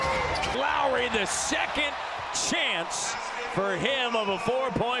Curry, the second chance for him of a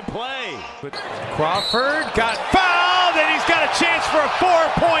 4-point play. Crawford got fouled, and he's got a chance for a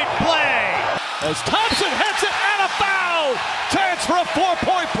 4-point play. As Thompson hits it and a foul. Chance for a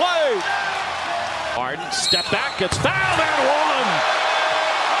 4-point play. Harden, step back, gets fouled and one.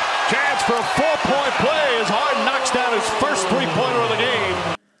 Chance for a 4-point play as Harden knocks down his first three-pointer of the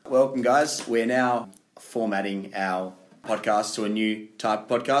game. Welcome, guys. We're now formatting our podcast to a new type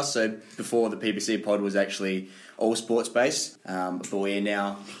of podcast. So before, the PPC pod was actually all sports based, but we're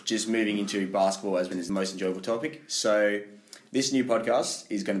now just moving into basketball as the most enjoyable topic. So this new podcast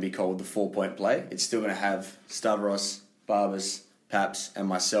is going to be called the 4-Point Play. It's still going to have Stavros, Barbas, Paps, and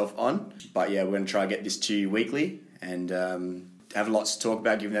myself on. But yeah, we're going to try and get this to you weekly and have lots to talk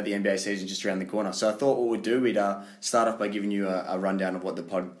about, given that the NBA season is just around the corner. So I thought what we'd do, we'd start off by giving you a rundown of what the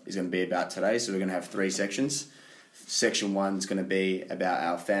pod is going to be about today. So we're going to have 3 sections. Section 1 is going to be about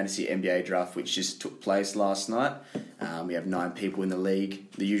our fantasy NBA draft, which just took place last night. We have 9 people in the league,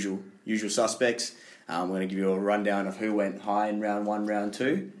 the usual suspects. We're going to give you a rundown of who went high in round 1, round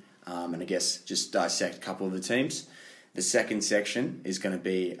 2, and I guess just dissect a couple of the teams. The second section is going to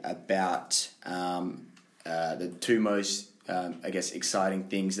be about the 2 most, exciting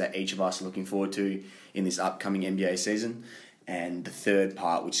things that each of us are looking forward to in this upcoming NBA season. And the third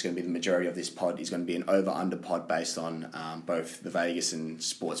part, which is going to be the majority of this pod, is going to be an over-under pod based on both the Vegas and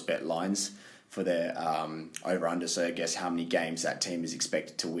Sportsbet lines for their over-under. So I guess how many games that team is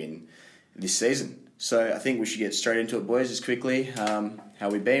expected to win this season. So I think we should get straight into it, boys, just quickly. How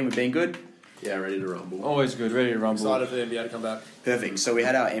we been? We've been good? Yeah, ready to rumble. Always good, ready to rumble. Excited for the NBA to come back. Perfect. So we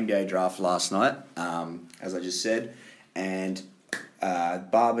had our NBA draft last night, as I just said, and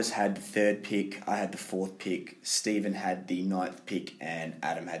Barbas had the 3rd pick, I had the 4th pick, Stephen had the 9th pick, and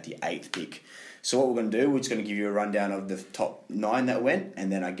Adam had the 8th pick. So what we're going to do, we're just going to give you a rundown of the top 9 that went,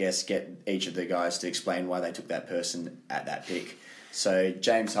 and then I guess get each of the guys to explain why they took that person at that pick. So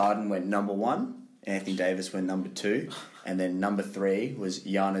James Harden went number 1, Anthony Davis went number 2, and then number 3 was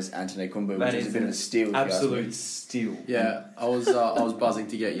Giannis Antetokounmpo, which is a bit of a steal. Absolute steal. Yeah, I was buzzing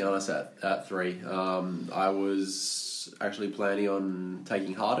to get Giannis at 3. I was actually planning on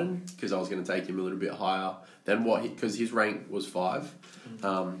taking Harden because I was going to take him a little bit higher than because his rank was 5,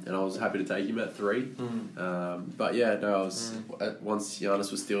 and I was happy to take him at 3. But yeah, no, I was once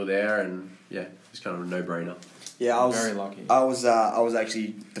Giannis was still there, and yeah, it was kind of a no-brainer. Yeah, I was very lucky. I was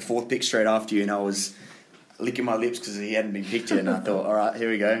actually the 4th pick straight after you, and I was licking my lips because he hadn't been picked yet, and I thought, all right, here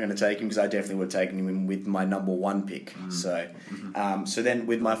we go, I'm going to take him because I definitely would have taken him with my number 1 pick. So then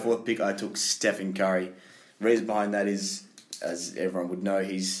with my 4th pick, I took Stephen Curry. Reason behind that is, as everyone would know,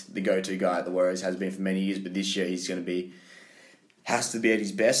 he's the go-to guy at the Warriors, has been for many years, but this year he's going to be, has to be at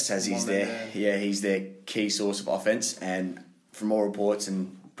his best as he's he's their key source of offense, and from all reports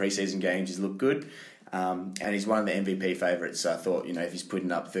and preseason games, he's looked good, and he's one of the MVP favourites. So I thought, if he's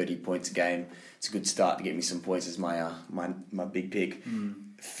putting up 30 points a game, it's a good start to get me some points as my big pick.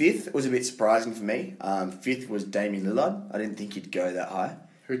 5th was a bit surprising for me. 5th was Damian Lillard. I didn't think he'd go that high.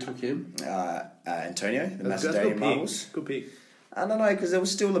 Who took him? Antonio, the Macedonian Marbles. Good pick. I don't know, because there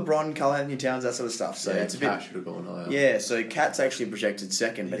was still LeBron, Carl Anthony Towns, that sort of stuff. So it's a bit. Should have gone higher. Yeah, so Cat's actually projected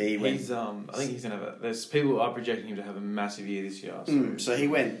 2nd, but he went. I think he's gonna have there's people are projecting him to have a massive year this year. So he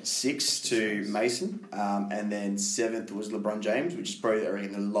went 6th to Mason, and then 7th was LeBron James, which is probably I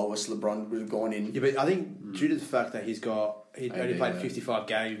reckon the lowest LeBron would have gone in. Yeah, but I think due to the fact that he'd only played 55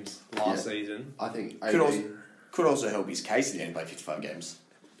 games last season, I think could also help his case that he only played 55 games.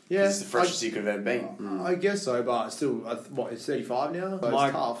 Yeah, it's the freshest he could have ever been. I guess so, but still, it's 35 now? So Mike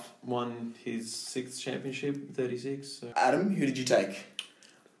it's tough. won his 6th championship, 36. So. Adam, who did you take?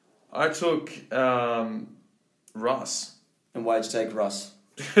 I took Russ. And why did you take Russ?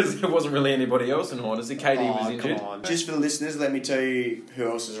 Because there wasn't really anybody else in Hornets. The KD was injured. Come on. Just for the listeners, let me tell you who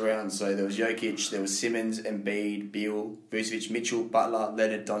else was around. So there was Jokic, there was Simmons, Embiid, Beal, Vucevic, Mitchell, Butler,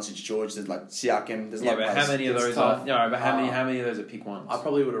 Leonard, Doncic, George. There's like Siakam. There's Yeah, like but how many of those are? No, but how many of those are pick ones? I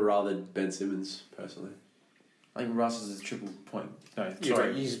probably would have rather Ben Simmons personally. I think Russ is a triple point. No, Yeah,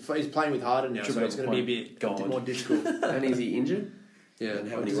 sorry. he's playing with Harden now, so it's going to be a bit more difficult. And is he injured? Yeah, And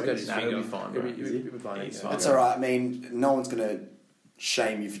how many he's got weeks? his Nah, he'll finger. be fine, He'll bro. be fine. He's Yeah. fine. That's all right. I mean, no one's going to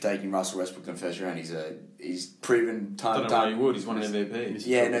shame you for taking Russell Westbrook in the first round. He's proven I time don't and know why time. he would. He's won an MVP.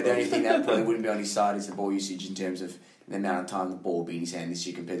 Yeah, no, the only thing that probably wouldn't be on his side is the ball usage in terms of the amount of time the ball will be in his hand this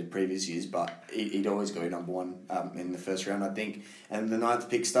year compared to previous years. But he'd always go number 1 in the first round, I think. And the 9th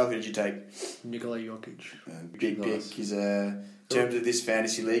pick stuff, who did you take? Nikola Jokic. Big Nice. pick. He's in terms of this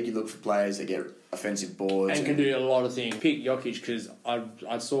fantasy league, you look for players that get offensive boards. And can do a lot of things. Pick Jokic because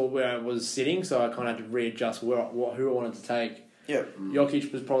I saw where I was sitting, so I kind of had to readjust who I wanted to take. Yep.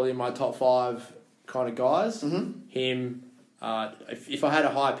 Jokic was probably in my top 5 kind of guys. Mm-hmm. Him. If I had a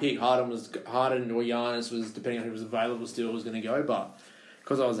high pick, Harden or Giannis was, depending on who was available, still was going to go. But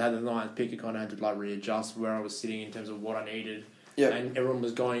because I had the 9th pick, I kind of had to readjust where I was sitting in terms of what I needed. Yep. And everyone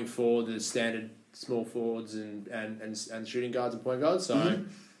was going for the standard small forwards and shooting guards and point guards. So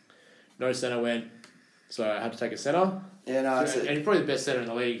no centre went. So I had to take a centre. Yeah, no, and he's probably the best centre in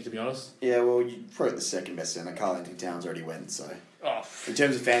the league, to be honest. Yeah, well, you're probably the second best centre. Karl Anthony Towns already went, so. Oh, In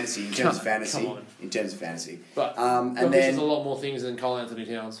terms of fantasy. but and Jokic then does a lot more things than Karl Anthony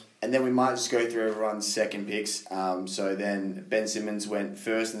Towns. And then we might just go through everyone's second picks. So then Ben Simmons went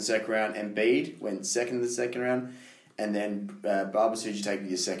first in the second round. Embiid went second in the second round. And then Barbas, who'd you take with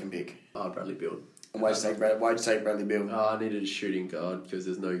your second pick? Bradley Beal. And why'd you take Bradley Beal? I needed a shooting guard because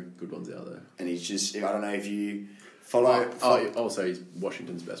there's no good ones out there. And he's just, I don't know if you follow... Also, he's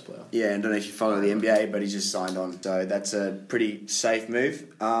Washington's best player. Yeah, and I don't know if you follow the NBA, but he's just signed on. So that's a pretty safe move.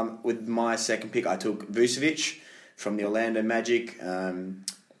 With my second pick, I took Vucevic from the Orlando Magic.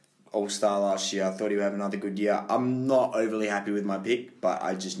 All-Star last year. I thought he would have another good year. I'm not overly happy with my pick, but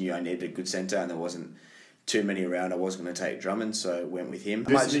I just knew I needed a good centre and there wasn't too many around. I wasn't going to take Drummond, so I went with him.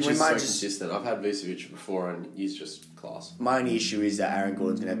 Vucevic is so consistent. I've had Vucevic before and he's just class. My only issue is that Aaron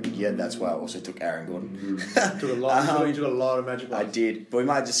Gordon's going to have a big year. That's why I also took Aaron Gordon. You took a lot of magic I did. But we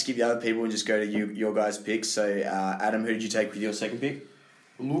might just skip the other people and just go to your guys' picks. So, Adam, who did you take with your second pick?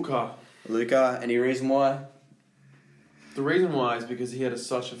 Luka. Any reason why? The reason why is because he had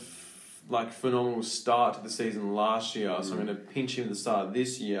such a phenomenal start to the season last year. So I'm going to pinch him at the start of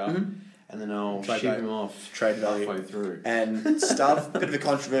this year. And then I'll ship him off trade value halfway through. And Stav, bit of a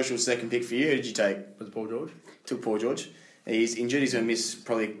controversial second pick for you. Who did you take? Was it Paul George? Took Paul George. He's injured. He's going to miss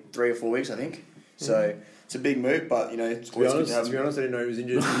probably 3 or 4 weeks, I think. So it's a big move, but it's always good to have him. To be honest, I didn't know he was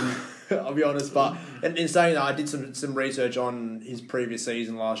injured. I'll be honest, but in saying that, I did some research on his previous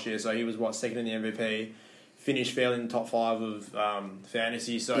season last year. So he was second in the MVP, finished fairly in the top 5 of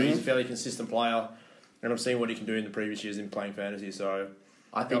fantasy. So he's a fairly consistent player, and I've seen what he can do in the previous years in playing fantasy. So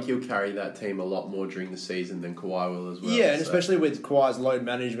I think he'll carry that team a lot more during the season than Kawhi will as well. Yeah, and especially with Kawhi's load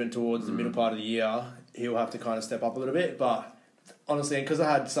management towards the middle part of the year, he'll have to kind of step up a little bit. But honestly, because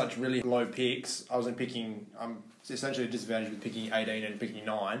I had such really low picks, I wasn't picking. I'm essentially disadvantaged with picking 18 and picking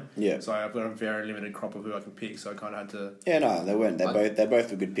 9. Yeah. So I've got a very limited crop of who I can pick. So I kind of had to. Yeah, no, they weren't. They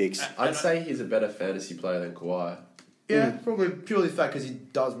both were good picks. I'd say he's a better fantasy player than Kawhi. Yeah, probably purely the fact because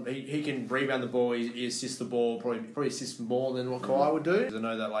he can rebound the ball, he assists the ball, probably assists more than what Kawhi would do. I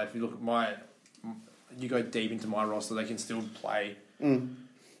know that if you look at you go deep into my roster, they can still play.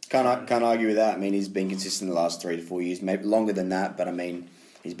 Can't argue with that. I mean, he's been consistent the last 3 to 4 years, maybe longer than that, but I mean,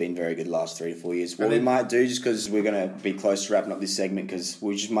 he's been very good the last 3 to 4 years. What we might do, just because we're going to be close to wrapping up this segment, because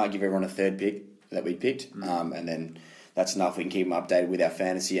we just might give everyone a third pick that we picked, and then that's enough. We can keep them updated with our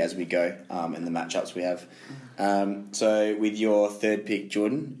fantasy as we go and the matchups we have. So with your third pick,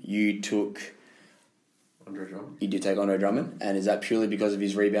 Jordan, you took Andre Drummond. You did take Andre Drummond, and is that purely because of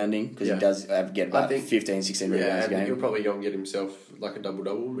his rebounding? Because he does get about 15, 16 rebounds a game. He'll probably go and get himself like a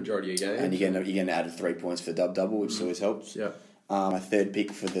double-double majority of games. And you're getting added 3 points for double, which always helps. Yeah. My third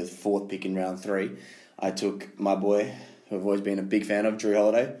pick for the fourth pick in round 3, I took my boy, who I've always been a big fan of, Drew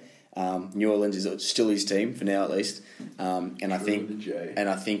Holiday. New Orleans is still his team for now, at least. And I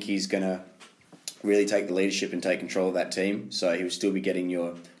think he's going to really take the leadership and take control of that team. So he will still be getting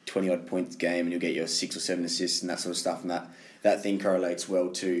your 20-odd points a game, and you'll get your 6 or 7 assists and that sort of stuff. And that thing correlates well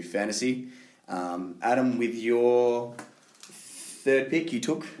to fantasy. Adam, with your third pick, you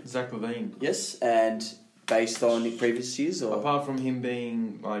took Zach LaVine. Yes, and based on the previous years, or apart from him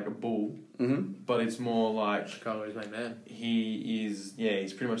being like a bull, but it's more like Chicago's main man. He is,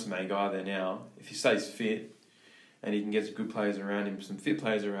 he's pretty much the main guy there now. If he stays fit and he can get some good players around him, some fit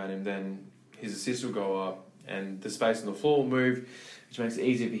players around him, then his assists will go up and the space on the floor will move, which makes it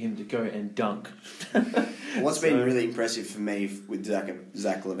easier for him to go and dunk. What's been really impressive for me with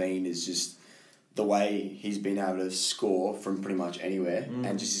Zach LaVine is just the way he's been able to score from pretty much anywhere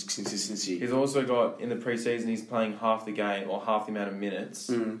and just his consistency. He's also got, in the preseason, he's playing half the game or half the amount of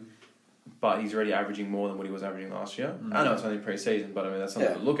minutes, but he's already averaging more than what he was averaging last year. I know it's only preseason, but I mean, that's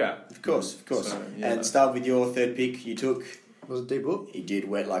something to look at. Of course. So, And start with your third pick, you took... Was it D Book? He did,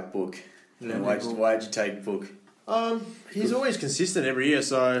 Wet Like Book. Yeah, and why'd you take Book? He's always consistent every year,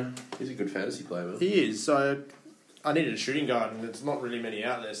 so... He's a good fantasy player, man. He is, so... I needed a shooting guard, and there's not really many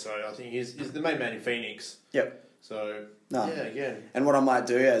out there, so I think he's the main man in Phoenix. Yep. So, again. And what I might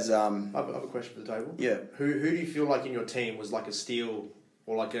do is... I have a question for the table. Yeah. Who do you feel like in your team was like a steal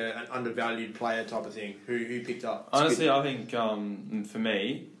or like an undervalued player type of thing? Who picked up? Honestly, I think for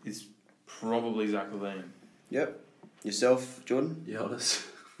me, it's probably Zach LaVine. Yep. Yourself, Jordan? Giannis.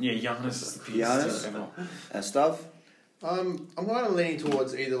 Yeah, Giannis is the Giannis? ever. Stav? I'm kind of leaning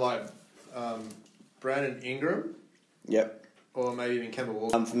towards either like Brandon Ingram Yep. or maybe even Kemba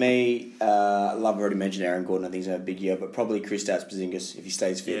Walker. For me, I've already mentioned Aaron Gordon. I think he's going to have a big year, but probably Kristaps Porzingis if he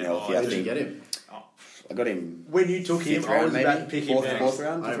stays fit and healthy. How I did you think get him? I got him When you took him, fifth I round, was maybe about to pick him next. fourth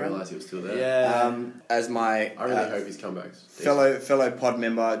round. I fifth didn't round. realise he was still there. Yeah. As my I really hope his comeback's fellow pod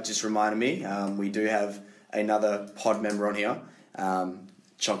member just reminded me, we do have another pod member on here,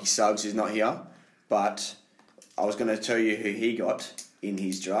 Chonky Suggs, who's not here, but I was going to tell you who he got in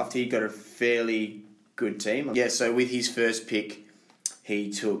his draft. He got a fairly good team. Yeah, so with his first pick,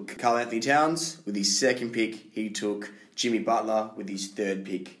 he took Karl Anthony Towns. With his second pick, he took Jimmy Butler. With his third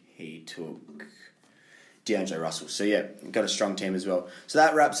pick, he took D'Angelo Russell. So yeah, got a strong team as well. So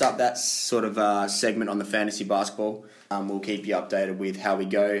that wraps up that sort of segment on the fantasy basketball. We'll keep you updated with how we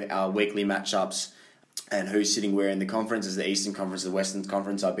go, our weekly matchups, and who's sitting where in the conference. Is the Eastern Conference, the Western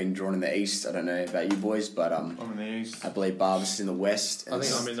Conference? I've been drawn in the East. I don't know about you boys, but I'm in the East. I believe Barbas is in the West. I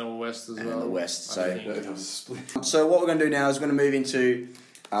think I'm in the West as well. In the West. So That was a split. so what we're going to do now is we're going to move into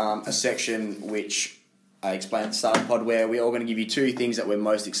a section which I explained at the start of the pod, where we're all going to give you two things that we're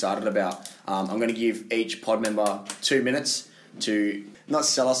most excited about. I'm going to give each pod member 2 minutes to not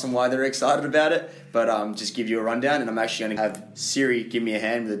sell us on why they're excited about it, but just give you a rundown. And I'm actually going to have Siri give me a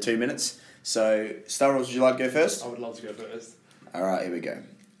hand with the 2 minutes. So, Star Wars, would you like to go first? I would love to go first. All right, here we go.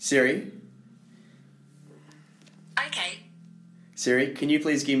 Siri, Okay. can you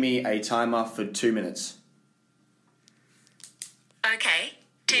please give me a timer for 2 minutes? Okay.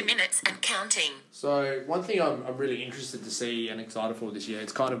 2 minutes and counting. So one thing I'm really interested to see and excited for this year,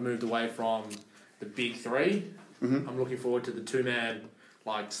 it's kind of moved away from the big three. Mm-hmm. I'm looking forward to the two-man,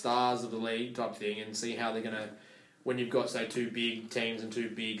 like, stars of the league type thing, and see how they're going to, when you've got, say, two big teams and two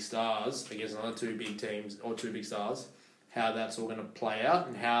big stars against another two big teams or two big stars, how that's all going to play out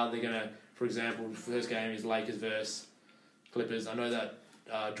and how they're going to, for example, the first game is Lakers versus Clippers. I know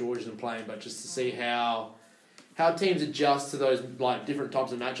that George isn't playing, but just to see how teams adjust to those like different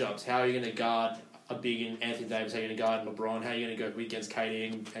types of matchups. How are you going to guard a big in Anthony Davis? How are you going to guard LeBron? How are you going to go against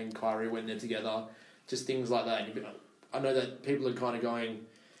KD and Kyrie when they're together? Just things like that. I know that people are kind of going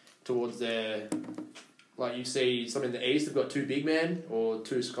towards their, like you see some in the East have got two big men or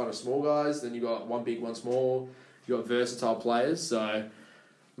two kind of small guys. Then you got one big, one small. You got versatile players. So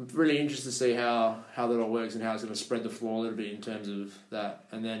I'm really interested to see how that all works and how it's going to spread the floor a little bit in terms of that.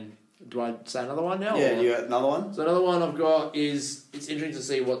 And then, do I say another one now? Yeah, or? you got another one? So another one I've got is it's interesting to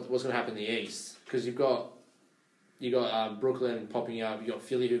see what's going to happen in the East because you got Brooklyn popping up, you got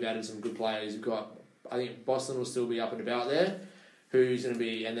Philly who've added some good players, you've got I think Boston will still be up and about there, who's going to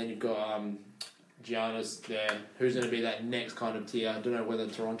be, and then you've got Giannis there, who's going to be that next kind of tier. I don't know whether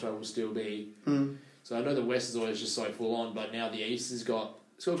Toronto will still be. So I know the West is always just so full on, but now the East has got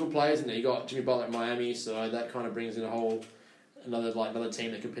good players in there. You got Jimmy Butler at Miami, so that kind of brings in another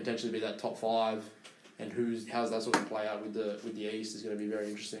team that could potentially be that top five, and how's that sort of play out with the East is going to be very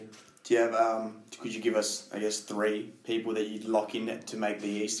interesting. Do you have, could you give us, I guess, 3 people that you'd lock in to make the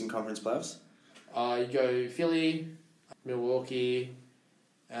Eastern Conference playoffs? You go Philly, Milwaukee,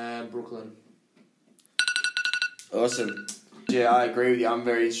 and Brooklyn. Awesome. Yeah, I agree with you. I'm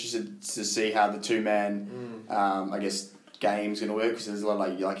very interested to see how the two-man, I guess, game's going to work because there's a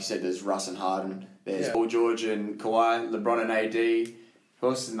lot, like you said, there's Russ and Harden. There's Paul George and Kawhi, LeBron and AD. Who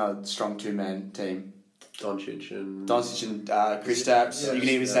else is another strong two-man team? Doncic and Kristaps. Yeah, you can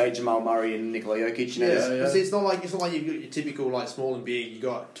even say Jamal Murray and Nikola Jokic. You know, See, it's not like you've got your typical like small and big. You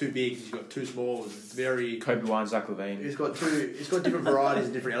got two bigs, you got two smalls. It's very Kobe Bryant, Zach LaVine. It's got different varieties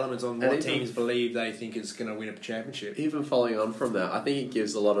and different elements on what teams believe they think is going to win a championship. even following on from that, I think it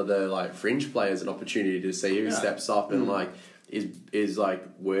gives a lot of the like fringe players an opportunity to see who steps up and like is like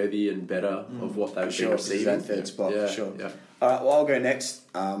worthy and better of what they've been receiving. That third spot Yeah, for sure. yeah. All right, well, I'll go next.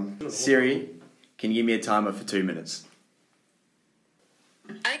 Siri, can you give me a timer for 2 minutes?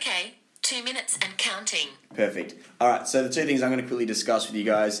 Okay. 2 minutes and counting. Perfect. All right, so the 2 things I'm going to quickly discuss with you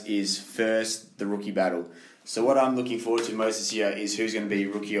guys is first the rookie battle. So what I'm looking forward to most this year is who's going to be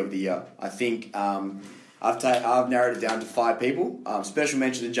Rookie of the Year. I think I've narrowed it down to 5 people. Special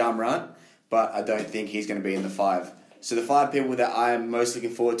mention to Ja Morant, but I don't think he's going to be in the 5. So the 5 people that I'm most looking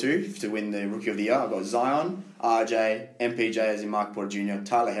forward to win the Rookie of the Year, I've got Zion, RJ, MPJ as in Mark Porter Jr.,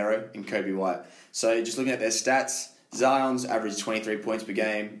 Tyler Hero, and Kobe White. So just looking at their stats, Zion's averaged 23 points per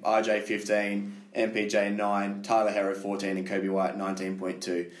game, RJ 15, MPJ 9, Tyler Hero 14, and Kobe White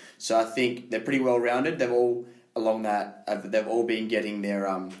 19.2. So I think they're pretty well rounded. They've all they've all been getting their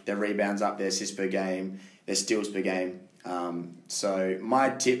rebounds up, their assists per game, their steals per game. So my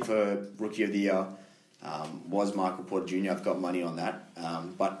tip for Rookie of the Year, was Michael Porter Jr. I've got money on that.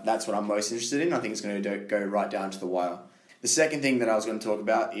 But that's what I'm most interested in. I think it's going to go right down to the wire. The second thing that I was going to talk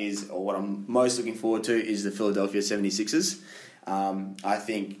about is, or what I'm most looking forward to, is the Philadelphia 76ers. I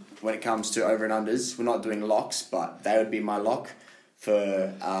think when it comes to over and unders, we're not doing locks, but they would be my lock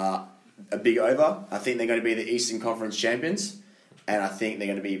for a big over. I think they're going to be the Eastern Conference champions, and I think they're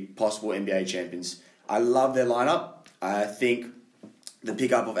going to be possible NBA champions. I love their lineup. I think the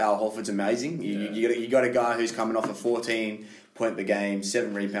pickup of Al Horford's amazing. You got a guy who's coming off a 14-point per game,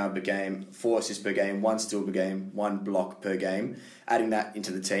 7 rebound per game, 4 assists per game, 1 steal per game, 1 block per game. Adding that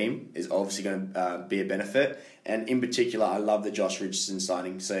into the team is obviously going to be a benefit. And in particular, I love the Josh Richardson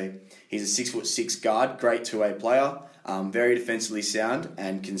signing. So he's a 6'6" guard, great two-way player, very defensively sound,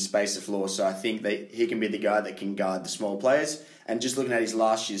 and can space the floor. So I think that he can be the guy that can guard the small players. And just looking at his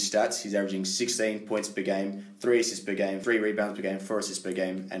last year's stats, he's averaging 16 points per game, 3 assists per game, 3 rebounds per game, 4 assists per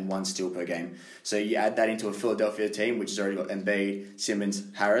game, and 1 steal per game. So you add that into a Philadelphia team, which has already got Embiid, Simmons,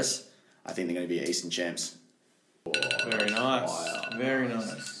 Harris. I think they're going to be Eastern champs. Very nice. Very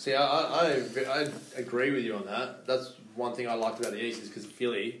nice. See, I agree with you on that. That's one thing I liked about the East is because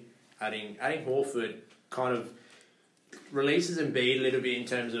Philly, adding Horford kind of releases Embiid a little bit in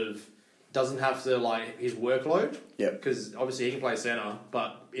terms of doesn't have to like his workload. Yep. Because obviously he can play center,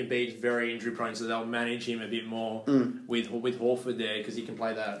 but Embiid's very injury prone, so they'll manage him a bit more with Horford there because he can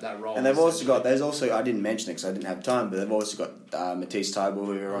play that role. And they've also got, I didn't mention it because I didn't have time, but they've also got Matisse Thybulle,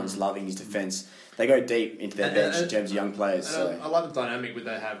 who everyone's loving his defense. They go deep into their bench in terms of young players. So I like the dynamic that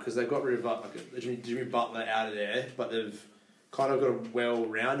they have because they've got rid of Jimmy Butler out of there, but they've kind of got a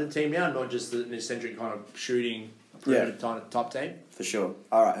well-rounded team now, not just an eccentric kind of shooting kind of top team. For sure.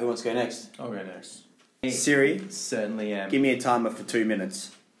 All right, who wants to go next? I'll go next. Siri, Certainly am. give me a timer for 2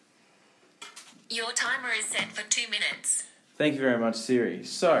 minutes. Your timer is set for 2 minutes. Thank you very much, Siri.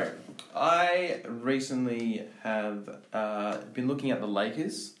 So, I recently have been looking at the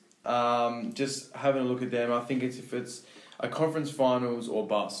Lakers. Just having a look at them. I think if it's a conference finals or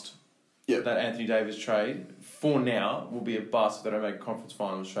bust, that Anthony Davis trade, for now, will be a bust if they don't make a conference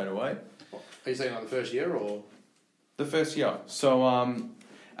finals straight away. Are you saying like the first year or? The first year. So,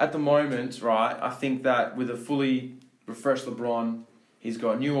 at the moment, right, I think that with a fully refreshed LeBron, he's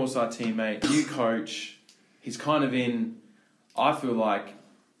got a new All-Star teammate, new coach. He's kind of in, I feel like,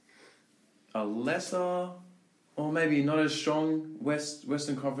 a lesser or maybe not as strong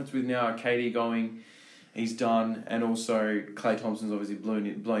Western Conference with now KD going. He's done, and also Klay Thompson's obviously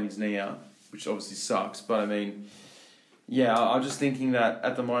blown his knee out, which obviously sucks. But I mean, yeah, I'm just thinking that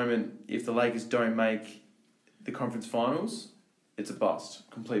at the moment, if the Lakers don't make the conference finals, it's a bust,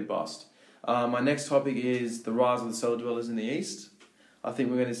 complete bust. My next topic is the rise of the cellar dwellers in the East. I think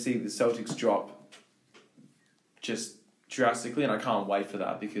we're going to see the Celtics drop just drastically, and I can't wait for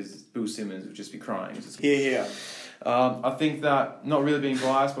that because Bill Simmons would just be crying. Here. I think that, not really being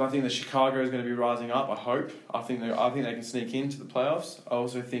biased, but I think that Chicago is going to be rising up. I hope. I think they can sneak into the playoffs. I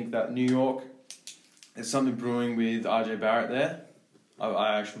also think that New York, there's something brewing with RJ Barrett there. I'm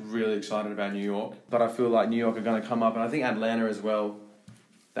actually really excited about New York, but I feel like New York are going to come up, and I think Atlanta as well.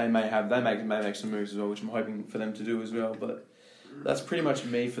 They may make some moves as well, which I'm hoping for them to do as well. But that's pretty much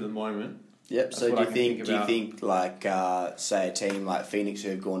me for the moment. Yep. That's so do you think like say a team like Phoenix who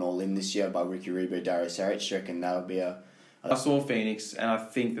have gone all in this year by Ricky Rubio, Darius Saric, do you reckon that would be a? I saw Phoenix, and I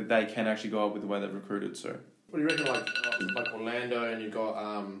think that they can actually go up with the way they've recruited. So What do you reckon, like Orlando, and you've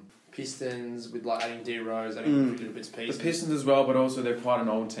got Pistons with like adding D Rose, adding little bits and pieces. The Pistons as well, but also they're quite an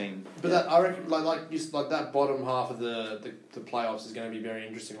old team. But that, I reckon, like that bottom half of the playoffs is going to be very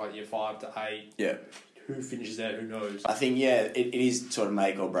interesting. Like year 5 to 8. Yeah. Who finishes there? Who knows? I think it is sort of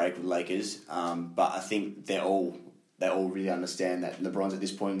make or break with Lakers. But I think they all really understand that LeBron's at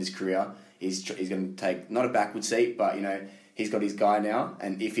this point in his career, he's going to take not a backward seat, but he's got his guy now,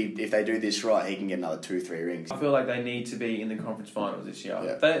 and if they do this right, he can get another 2-3 rings. I feel like they need to be in the conference finals this year.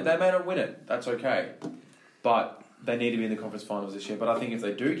 Yeah. They may not win it. That's okay, but they need to be in the conference finals this year. But I think if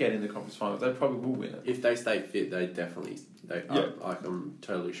they do get in the conference finals, they probably will win it. If they stay fit, they definitely. I'm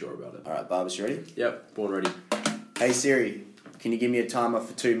totally sure about it. All right, Barbas, you ready? Yep, born ready. Hey Siri, can you give me a timer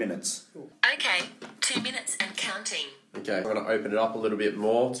for 2 minutes? Okay, 2 minutes and counting. Okay, I'm going to open it up a little bit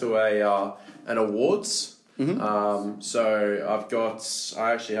more to an awards. Mm-hmm. So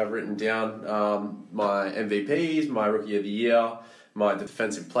I actually have written down my MVPs, my Rookie of the Year, my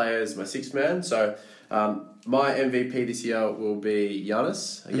defensive players, my sixth man. So my MVP this year will be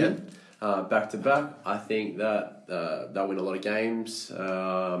Giannis again, back to back. I think that they'll win a lot of games,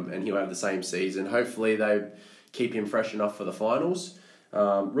 and he'll have the same season. Hopefully they keep him fresh enough for the finals.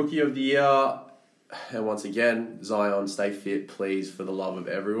 Rookie of the Year, and once again, Zion, stay fit, please, for the love of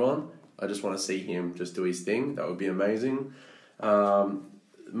everyone. I just want to see him just do his thing. That would be amazing.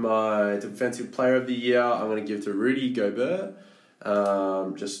 My defensive player of the year, I'm going to give to Rudy Gobert.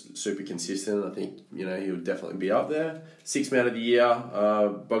 Just super consistent. I think, he would definitely be up there. Sixth man of the year,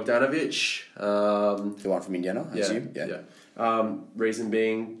 Bogdanovic. The one from Indiana, I assume? Yeah. Reason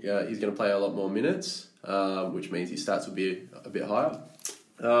being, he's going to play a lot more minutes, which means his stats will be a bit higher.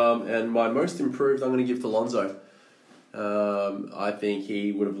 And my most improved, I'm going to give to Lonzo. I think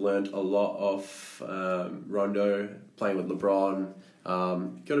he would have learned a lot of Rondo, playing with LeBron.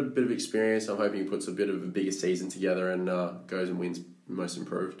 Got a bit of experience. I'm hoping he puts a bit of a bigger season together and goes and wins most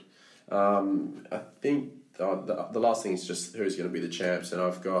improved. I think the last thing is just who's going to be the champs, and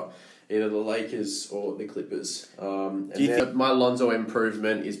I've got either the Lakers or the Clippers. My Lonzo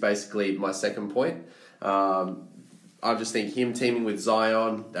improvement is basically my second point. I just think him teaming with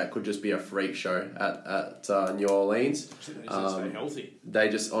Zion, that could just be a freak show at New Orleans. Stay healthy.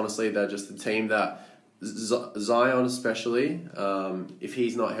 They're just the team that Zion especially, if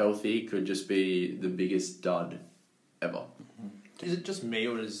he's not healthy, could just be the biggest dud ever. Is it just me,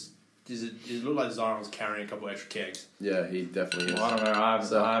 or does it look like Zion's carrying a couple extra kegs? Yeah, he definitely is. Well, I don't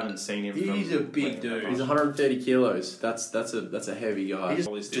know. I haven't seen him. He's a big dude. He's 130 kilos. That's a heavy guy.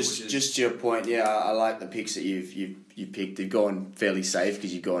 Just to your point, I like the picks that you've picked. You've gone fairly safe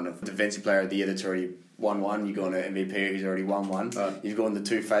because you've gone a defensive player of the year that's already won one. You've gone an MVP who's already won one. You've gone the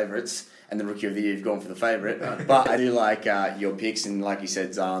two favourites. And the rookie of the year, you've gone for the favourite. But I do like your picks, and like you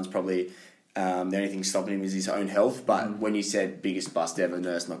said, Zion's probably the only thing stopping him is his own health. But when you said biggest bust ever,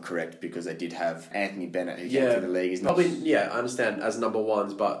 no, it's not correct, because they did have Anthony Bennett who came through the league. I understand as number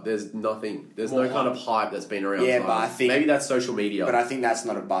ones, but there's no kind of hype that's been around. Yeah, but I think maybe that's social media. But I think that's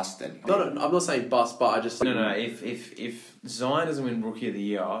not a bust then. No, I'm not saying bust, but I just No. If Zion doesn't win Rookie of the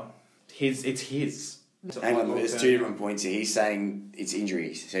Year, it's his. Hang on, there's two different points here. He's saying it's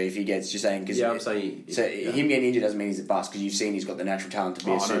injuries. So if he gets, just saying, because I'm saying him getting injured doesn't mean he's a bust, because you've seen he's got the natural talent to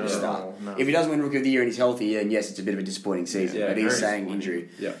be a superstar. No. If he doesn't win Rookie of the Year and he's healthy, then yes, it's a bit of a disappointing season. But he's saying injury.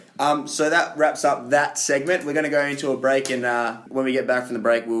 Yeah. So that wraps up that segment. We're going to go into a break, and when we get back from the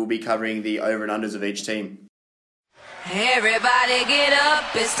break, we will be covering the over and unders of each team. Everybody get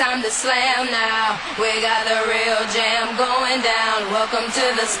up, it's time to slam now. We got the real jam going down. Welcome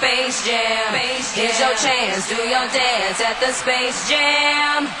to the Space Jam. Here's your chance, do your dance at the Space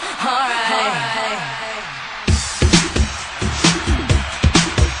Jam. Alright.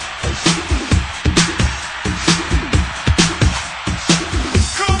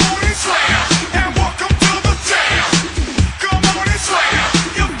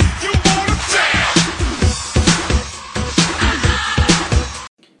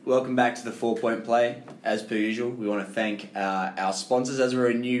 Welcome back to the 4-Point Play. As per usual, we want to thank our sponsors, as we're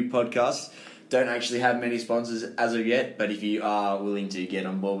a new podcast. Don't actually have many sponsors as of yet, but if you are willing to get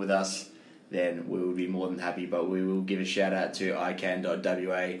on board with us, then we will be more than happy. But we will give a shout out to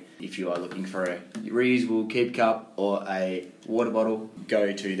ican.wa. If you are looking for a reusable keep cup or a water bottle,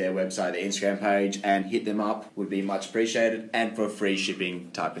 go to their website, their Instagram page, and hit them up. Would be much appreciated. And for free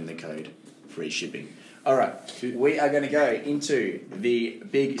shipping, type in the code free shipping. Alright, we are going to go into the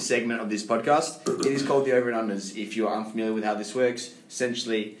big segment of this podcast. It is called the over and unders. If you are unfamiliar with how this works,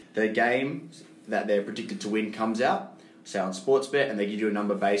 essentially the game that they're predicted to win comes out, say on Sportsbet, and they give you a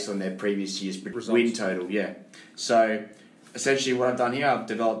number based on their previous year's win total. So essentially what I've done here, I've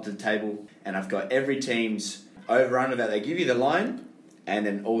developed a table, and I've got every team's over under that they give you, the line, and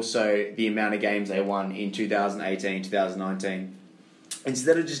then also the amount of games they won in 2018, 2019.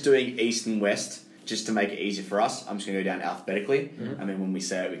 Instead of just doing East and West, just to make it easier for us, I'm just going to go down alphabetically. I mean, when we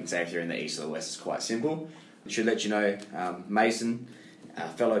say it, we can say if they're in the East or the West. It's quite simple. I should let you know, Mason, our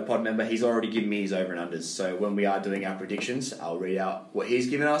fellow pod member, he's already given me his over and unders. So when we are doing our predictions, I'll read out what he's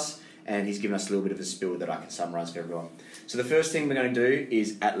given us, and he's given us a little bit of a spiel that I can summarise for everyone. So the first thing we're going to do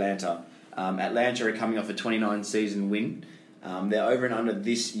is Atlanta. Atlanta are coming off a 29-season win. Their over and under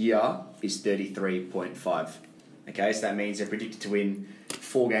this year is 33.5. Okay, so that means they're predicted to win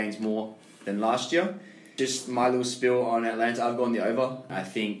 4 games more than last year. Just my little spiel on Atlanta, I've gone the over. I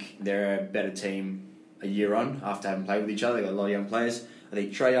think they're a better team a year on after having played with each other. They've got a lot of young players. I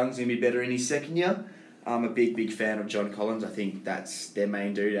think Trae Young's going to be better in his second year. I'm a big fan of John Collins. I think that's their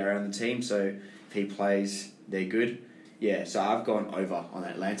main dude around the team, so if he plays, they're good. Yeah, so I've gone over on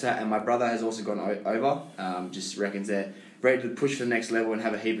Atlanta, and my brother has also gone over. Just reckons they're ready to push for the next level and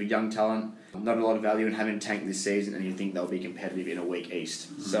have a heap of young talent. Not a lot of value in having tanked this season, and you think they'll be competitive in a weak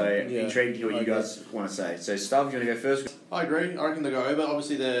East. So intrigued to hear what you guys want to say. So Stav, you want to go first? I agree. I reckon they go over.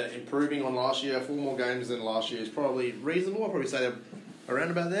 Obviously, they're improving on last year. 4 more games than last year is probably reasonable. I'd probably say they're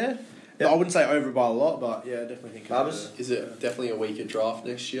around about there. I wouldn't say over by a lot, but yeah, I definitely think. Barbas? Is it definitely a weaker draft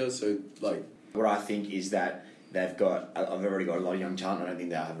next year? So, like... What I think is that I've already got a lot of young talent. I don't think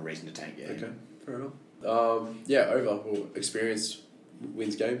they'll have a reason to tank yet. Okay, fair enough. Over. Well, experience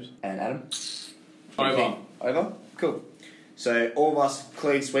wins games. And Adam? Over. Over? Cool. So all of us,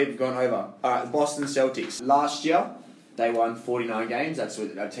 clean sweep, have gone over. Alright, the Boston Celtics. Last year, they won 49 games. That's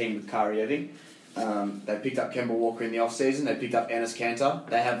with a team with Kyrie Irving. They picked up Kemba Walker in the off-season. They picked up Enes Kanter.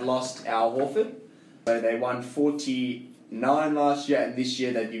 They have lost Al Horford. So they won 49 last year, and this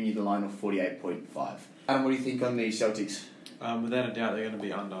year they've given you the line of 48.5. Adam, what do you think on the Celtics? Without a doubt, they're going to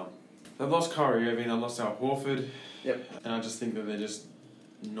be under. They've lost Kyrie Irving, they've lost Al Horford. Yep. And I just think that they're just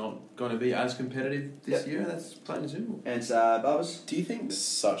not going to be as competitive this year. That's plain and simple. And Barbas? Do you think there's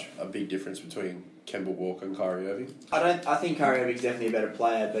such a big difference between Kemba Walker and Kyrie Irving? I think Kyrie Irving's definitely a better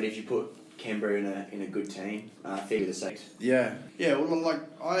player, but if you put Kemba in a good team, I think the same. Yeah. Well,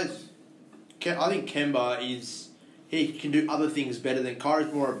 I think Kemba he can do other things better than Kyrie's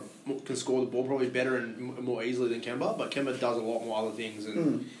can score the ball probably better and more easily than Kemba, but Kemba does a lot more other things.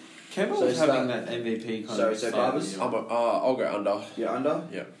 And Kemba was having that MVP kind of... So Barbas? I'll go under. You're under?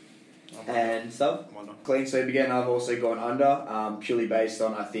 Yeah. And stuff? Clean sweep again, I've also gone under, purely based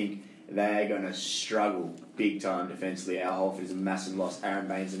on I think they're going to struggle big time defensively. Al Horford is a massive loss, Aaron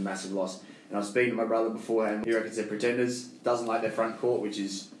Baines is a massive loss. And I was speaking to my brother beforehand, he reckons they're pretenders, doesn't like their front court, which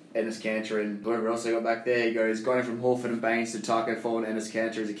is Enes Kanter and whoever else they got back there. He goes, going from Horford and Baines to Taco Fall and Enes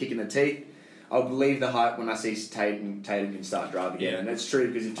Kanter is a kick in the teeth. I'll believe the hype when I see Tatum can start driving again. And it's true,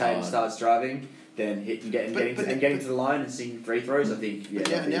 because if Tatum starts driving, then getting to the line and seeing free throws, I think,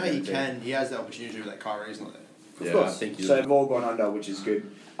 now he has the opportunity with that Kyrie's not there. Of course. So they've all gone under, which is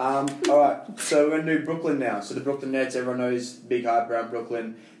good. Alright, so we're going to do Brooklyn now. So the Brooklyn Nets, everyone knows, big hype around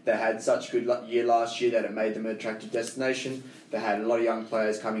Brooklyn. They had such a good year last year that it made them an attractive destination. They had a lot of young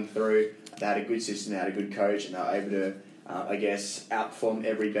players coming through. They had a good system, they had a good coach, and they were able to, outperform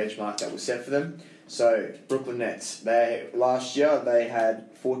every benchmark that was set for them. So, Brooklyn Nets, last year they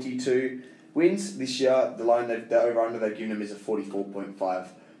had 42 wins. This year, the over-under they've given them is a 44.5.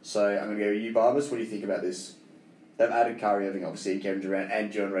 So, I'm going to go with you, Barbas. What do you think about this? They've added Kyrie Irving, obviously, Kevin Durant,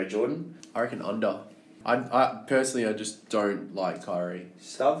 and John Ray Jordan. I reckon under. I personally, I just don't like Kyrie.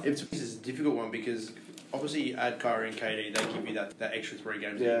 Stuff? This is a difficult one because obviously you add Kyrie and KD, they give you that extra 3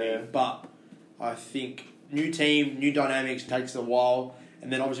 games that you need. Yeah. But I think new team, new dynamics takes a while,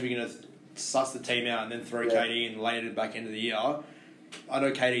 and then obviously we're going to suss the team out and then throw KD in later back end of the year. I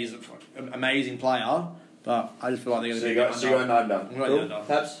know KD is an amazing player, but I just feel like they're going to be under. So you're going under. I'm going under.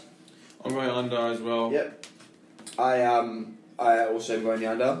 Perhaps? I'm going under as well. Yep. I also am going the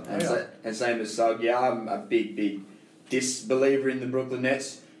under, and same as Sug. Yeah, I'm a big disbeliever in the Brooklyn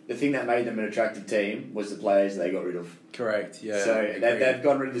Nets. The thing that made them an attractive team was the players they got rid of. Correct, yeah. So they've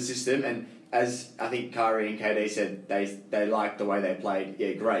gotten rid of the system, and as I think Kyrie and KD said, they liked the way they played.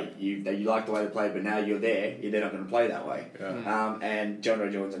 Yeah, great. You like the way they played, but now you're there, they're not going to play that way. Yeah. And John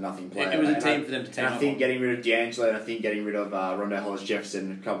Ray Jordan's a nothing player. It was a team for them to team up. And I think getting rid of D'Angelo, and I think getting rid of Rondo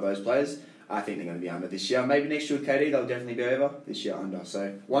Hollis-Jefferson and a couple of those players, I think they're going to be under this year. Maybe next year with KD, they'll definitely be over. This year, under.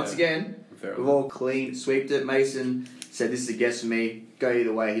 So, once again, we've all clean sweeped it. Mason said, this is a guess for me. Go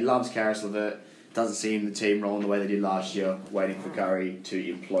either way. He loves Karis LeVert. Doesn't see the team rolling the way they did last year, waiting for Curry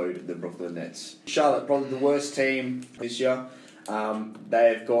to implode the Brooklyn Nets. Charlotte, probably the worst team this year.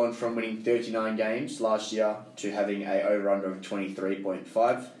 They have gone from winning 39 games last year to having a over-under of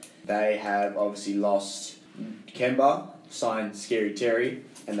 23.5. They have obviously lost Kemba, signed Scary Terry,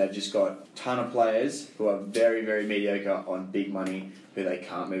 and they've just got a ton of players who are very, very mediocre on big money who they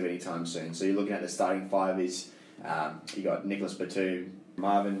can't move anytime soon. So you're looking at the starting 5 is you got Nicholas Batum,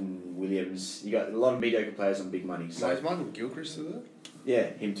 Marvin Williams. You got a lot of mediocre players on big money. So is Michael Gilchrist still there? Yeah,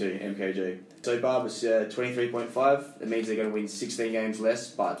 him too, MKG. So Barbas 23.5. It means they're going to win 16 games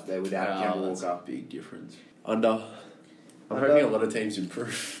less, but they're without Kemba That's Walker. a big difference. Under. I'm hoping a lot of teams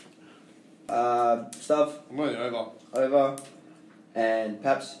improve. Stuff. I'm going over. Over. And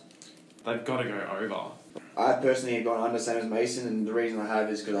Paps. They've got to go over. I personally have gone under, same as Mason, and the reason I have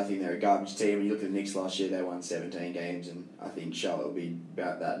is because I think they're a garbage team. When you look at the Knicks last year, they won 17 games, and I think Charlotte will be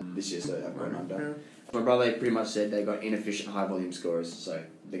about that this year, so I've gone under. My brother pretty much said they got inefficient high-volume scorers, so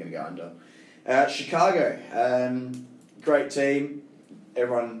they're going to go under. Chicago, great team.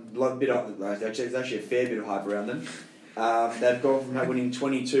 Everyone, there's actually a fair bit of hype around them. They've gone from winning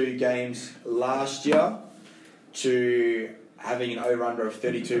 22 games last year to having an over-under of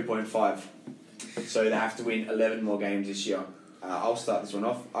 32.5. So they have to win 11 more games this year. I'll start this one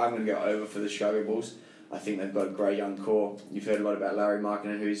off. I'm going to go over for the Chicago Bulls. I think they've got a great young core. You've heard a lot about Larry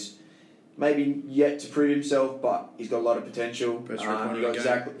Markkinen, who's maybe yet to prove himself, but he's got a lot of potential. Best You reporter got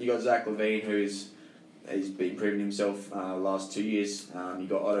Zach Levine, he's been proving himself last 2 years. You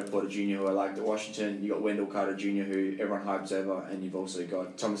got Otto Porter Jr., who I liked at Washington. You got Wendell Carter Jr., who everyone hypes over, and you've also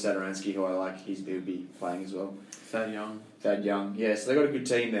got Thomas Sadaransky, who I like. He'll be playing as well. Thad Young. Yeah, so they got a good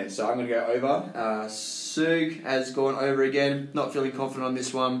team there. So I'm going to go over. Sug has gone over again. Not feeling confident on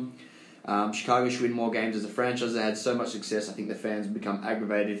this one. Chicago should win more games as a franchise. They had so much success. I think the fans will become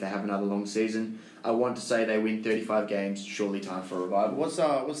aggravated if they have another long season. I want to say they win 35 games. Surely time for a revival. What's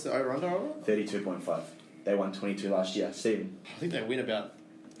the over-under? 32.5. They won 22 last year. Stephen. I think they win about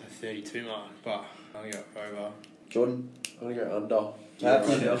the 32 mark, but I'm going to go over. Jordan. I'm going to go under.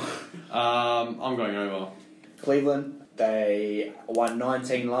 I'm going over. Cleveland. They won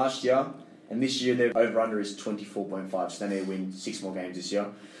 19 last year. And this year their over-under is 24.5. So they need to win 6 more games this year.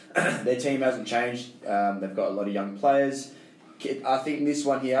 Their team hasn't changed. They've got a lot of young players. I think this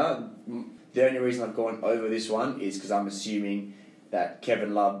one here, the only reason I've gone over this one is because I'm assuming that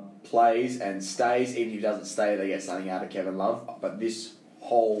Kevin Love plays and stays. Even if he doesn't stay, they get something out of Kevin Love. But this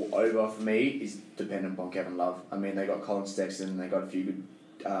whole over for me is dependent upon Kevin Love. I mean, they got Colin Sexton, they got a few good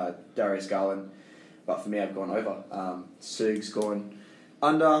Darius Garland. But for me, I've gone over. Sug's gone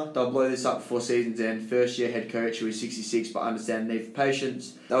under. They'll blow this up before season's end. First year head coach who is 66, but understand the need for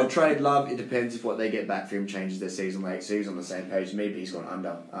patience. They'll trade Love. It depends if what they get back for him changes their season late. So he's on the same page as me, but he's gone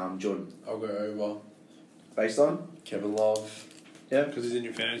under. Jordan. I'll go over. Based on? Kevin Love. Yeah. Because he's in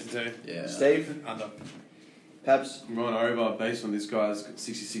your fantasy too. Yeah. Steve? Under. Paps? I'm going over based on this guy's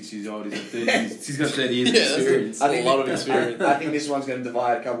 66 years old. He's got 30 years of experience. I think a lot of experience. I think this one's going to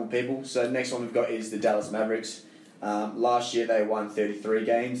divide a couple of people. So the next one we've got is the Dallas Mavericks. Last year they won 33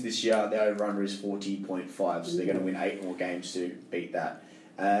 games. This year their over-under is 40.5. So they're going to win 8 more games to beat that.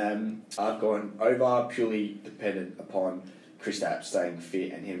 I've gone over purely dependent upon Kristaps staying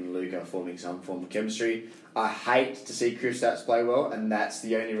fit and him and Luka forming some form of chemistry. I hate to see Kristaps play well, and that's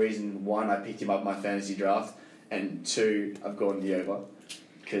the only reason, 1, I picked him up in my fantasy draft, and 2, I've gone the over.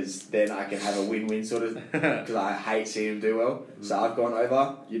 Because then I can have a win-win sort of, because I hate seeing him do well. So I've gone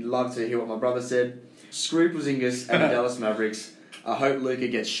over. You'd love to hear what my brother said. Screw Porzingis and the Dallas Mavericks. I hope Luka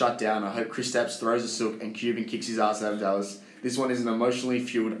gets shut down. I hope Kristaps throws a sook and Cuban kicks his ass out of Dallas. This one is an emotionally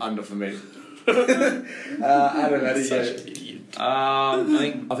fueled under for me. I don't know. I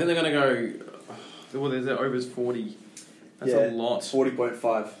think they're going to go. Well, there's overs 40. That's a lot.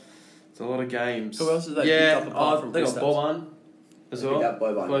 40.5. It's a lot of games. Who else did they pick up apart from they got Kristaps? Boban as well.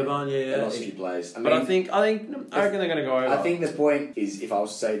 Boban, yeah. They lost a few players. But I think I reckon they're going to go over. I think the point is, if I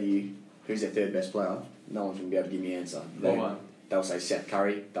was to say to you, who's their third best player, no one's going to be able to give me an answer. They'll say Seth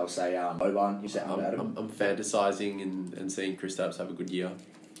Curry. They'll say Boban. You say Adam. I'm fantasising and seeing Kristaps have a good year.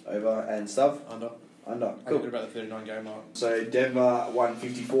 Over and stuff. Under. Cool. Cool. About the 39 game mark. So Denver won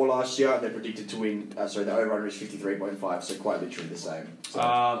 54 last year. They're predicted to win. The over-under is 53.5. So quite literally the same. So.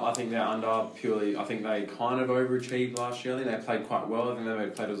 I think they're under purely. I think they kind of overachieved last year. I think they played quite well. I think they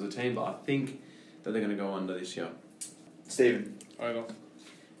played as a team, but I think that they're going to go under this year. Stephen. Over.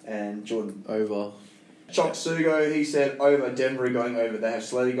 And Jordan. Over. Chok Sugo, he said over. Denver are going over. They have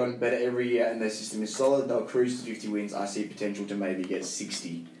slowly gotten better every year and their system is solid. They'll cruise to 50 wins. I see potential to maybe get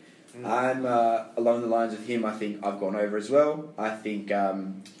 60. I'm along the lines of him. I think I've gone over as well. I think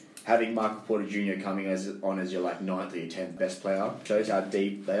having Michael Porter Jr. coming on as your 9th or your 10th best player shows how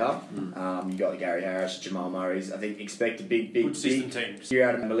deep they are. You got Gary Harris, Jamal Murray's. I think expect a big good system teams. year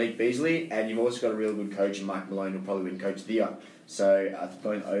out of Malik Beasley, and you've also got a real good coach in Mike Malone, who'll probably win Coach of the Year. So I've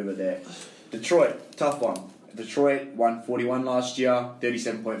gone over there. Detroit, tough one. Detroit won 41 last year.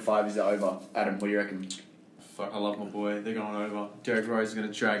 37.5 is the over. Adam, what do you reckon? Fuck, I love my boy. They're going over. Derrick Rose is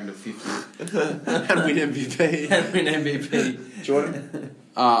going to drag him to 50. And win MVP. Jordan?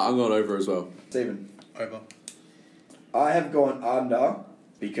 I'm going over as well. Stephen? Over. I have gone under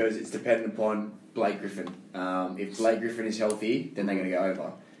because it's dependent upon Blake Griffin. If Blake Griffin is healthy, then they're going to go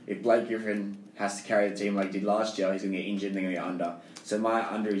over. If Blake Griffin has to carry the team like he did last year, he's going to get injured and they're going to go under. So my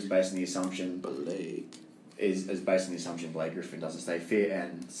under is based on the assumption Blake Griffin doesn't stay fit,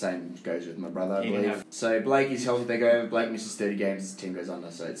 and same goes with my brother, I believe. So Blake is healthy, they go over. Blake misses 30 games, the team goes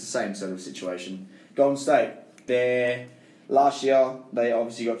under. So it's the same sort of situation. Golden State, last year they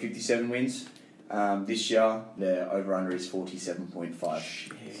obviously got 57 wins. This year their over-under is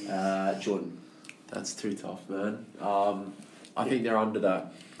 47.5. Jordan. That's too tough, man. I think they're under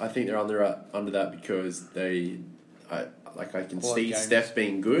that. I think they're under that because I can see Steph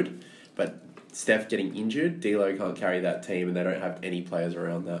being good, but Steph getting injured, D'Lo can't carry that team, and they don't have any players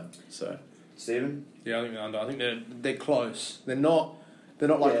around that. So, Stephen? Yeah, I think they're under. I think they're close. They're not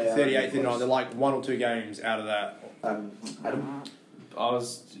like 38, 39. They're like 1 or 2 games out of that. Adam?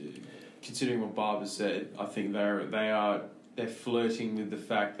 considering what Barbas said, I think they're flirting with the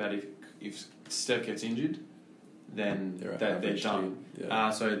fact that if Steph gets injured, then they're done. Yeah.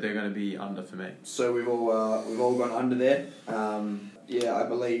 So they're going to be under for me. So we've all gone under there. I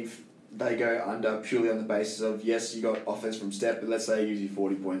believe they go under purely on the basis of, yes, you got offense from Steph, but let's say he gives you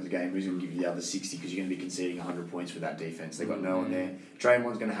 40 points a game, who's going to give you the other 60 because you're going to be conceding 100 points with that defense. They've got no one there.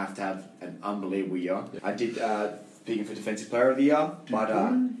 Draymond's going to have an unbelievable year. Yeah. I did pick him for Defensive Player of the Year, but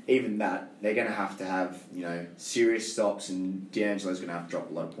even that, they're going to have serious stops, and D'Angelo's going to have to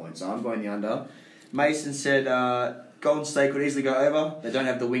drop a lot of points. So I'm going the under. Mason said Golden State could easily go over. They don't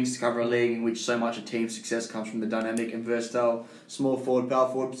have the wings to cover a league in which so much of team success comes from the dynamic and versatile small forward, power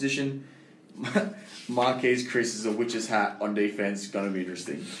forward position. Marquise Chris is a witch's hat on defense. Going to be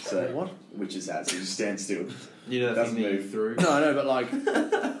interesting. So what? Witch's hat. So just stand still. You know, doesn't move through. No, I know, but like, who's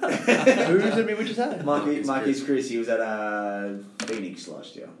going to be witch's hat? Marquise Chris. He was at Phoenix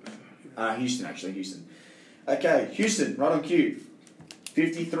last year. Houston. Okay, Houston. Right on cue.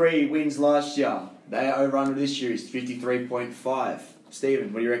 53 wins last year. Their over-under this year is 53.5.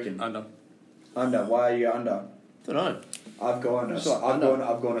 Stephen, what do you reckon? Under. Under. Why are you under? I don't know. I've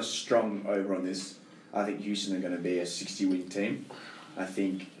gone a strong over on this. I think Houston are going to be a 60-win team. I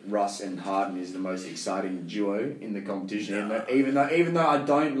think Russ and Harden is the most exciting duo in the competition. Yeah. Even though I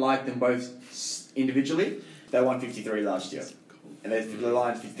don't like them both individually, they won 53 last year. And the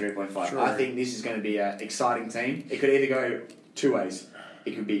line's 53.5. Sure. I think this is going to be an exciting team. It could either go two ways.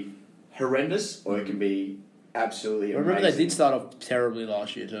 It could be horrendous, or it can be absolutely amazing. Remember, they did start off terribly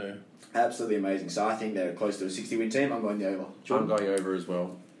last year too. Absolutely amazing. So I think they're close to a 60-win team. I'm going the over. Jordan? I'm going over as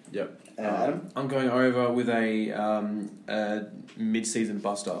well. Yep. Adam? I'm going over with a mid-season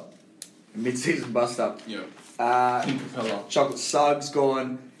bust-up. Mid-season bust-up. Yeah. Propeller. Chocolate Suggs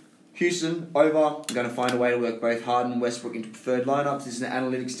gone. Houston, over. I'm going to find a way to work both Harden and Westbrook into preferred lineups. This is an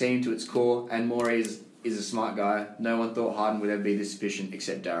analytics team to its core, and Morey is a smart guy. No one thought Harden would ever be this efficient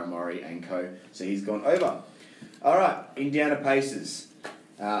except Daryl Morey and co. So he's gone over. All right, Indiana Pacers.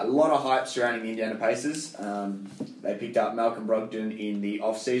 A lot of hype surrounding the Indiana Pacers. They picked up Malcolm Brogdon in the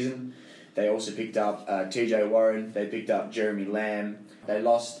off-season. They also picked up TJ Warren. They picked up Jeremy Lamb. They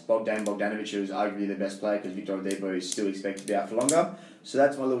lost Bogdan Bogdanovic, who was arguably the best player because Victor Oladipo is still expected to be out for longer. So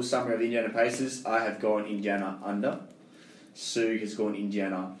that's my little summary of the Indiana Pacers. I have gone Indiana under. Sue has gone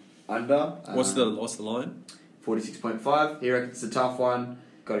Indiana under. What's the line? 46.5. He reckons it's a tough one.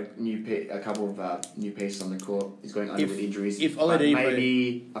 Got a couple of new pieces on the court. He's going under with injuries. If Oladipo,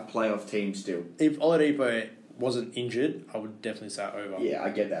 maybe a playoff team still. If Oladipo wasn't injured, I would definitely say over. Yeah, I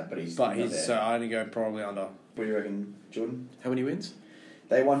get that, but he's not there. So I only go probably under. What do you reckon, Jordan? How many wins?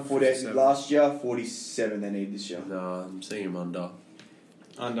 They won 48 last year. 47 they need this year. No, I'm seeing him under.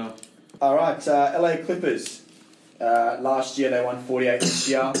 Under. All right, LA Clippers. Last year they won 48 this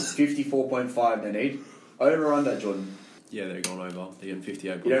year. 54.5 they need. Over or under, Jordan? Yeah, they're going over. They're getting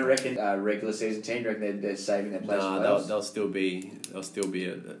 58. You don't reckon regular season team? Do you reckon they're saving their place? Nah, they'll still be close to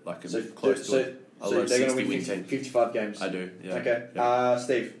a low 60 win team. 55 games. I do. Yeah. Okay. Yeah.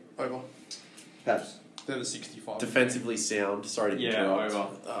 Steve. Over. Perhaps. They're the 65. Defensively sound. Sorry to interrupt.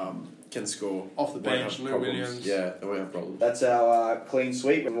 Over. Can score Off the bench. Lou Williams. Yeah, they won't have problems. That's our clean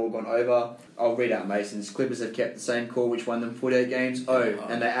sweep. We've all gone over. I'll read out Mason's. Clippers have kept the same core, which won them 48 games.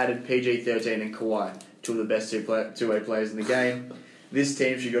 And they added PG-13 and Kawhi, two of the best two-way players in the game. This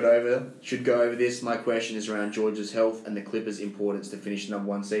team should go over this. My question is around George's health and the Clippers' importance to finish number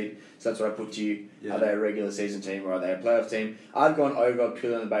one seed. So that's what I put to you. Yeah. Are they a regular season team or are they a playoff team? I've gone over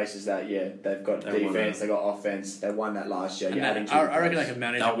purely on the basis that, they've got defense, they've got offense, they won that last year. I reckon they can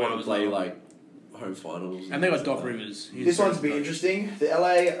manage. They'll want to play home finals. And they got Doc Rivers. This one's a bit interesting. The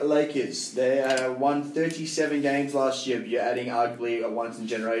LA Lakers, they won 37 games last year, but you're adding arguably a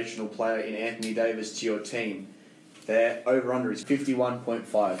once-in-generational player in Anthony Davis to your team. Their over-under is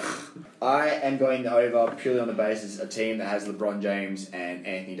 51.5. I am going over purely on the basis a team that has LeBron James and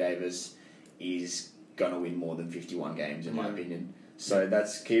Anthony Davis is going to win more than 51 games, in my opinion. So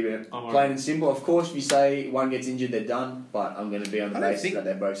that's keeping it plain and simple. Of course, if you say one gets injured, they're done. But I'm going to be on the basis that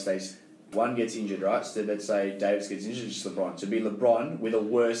they both stay. One gets injured, right? So let's say Davis gets injured, it's just LeBron. So it'd be LeBron with a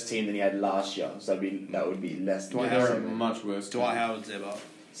worse team than he had last year. So that would be less than much worse. Dwight Howard's ever.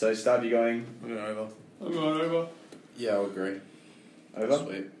 So, Stav, you going? I'm going over. I'm going over. Yeah, I agree. Over?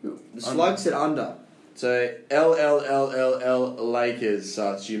 Sweet. The slug said under. So, LLLLL Lakers, so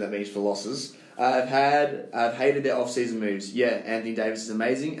I assume that means for losses. I've hated their off-season moves. Yeah, Anthony Davis is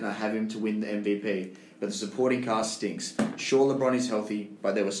amazing, and I have him to win the MVP. But the supporting cast stinks. Sure, LeBron is healthy,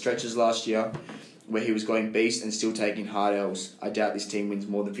 but there were stretches last year where he was going beast and still taking hard L's. I doubt this team wins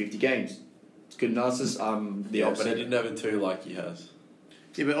more than 50 games. It's good analysis. But he didn't have it too like he has.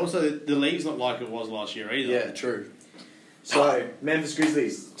 Yeah, but also the league's not like it was last year either. Yeah, true. So, Memphis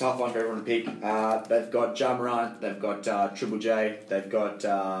Grizzlies, tough one for everyone to pick. They've got Ja Morant, they've got Triple J, they've got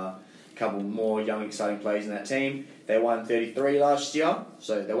a couple more young, exciting players in that team. They won 33 last year.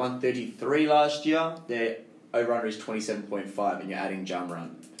 So, they won 33 last year. Their over-under is 27.5, and you're adding Ja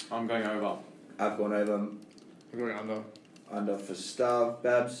Morant. I'm going over. I've gone over. I'm going under. Under for Stav,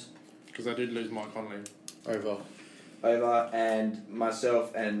 Babs. Because I did lose Mike Conley. Over. Over, and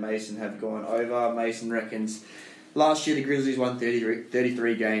myself and Mason have gone over. Mason reckons last year the Grizzlies won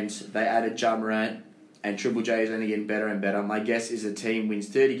 33 games. They added Ja Morant, and Triple J is only getting better and better. My guess is the team wins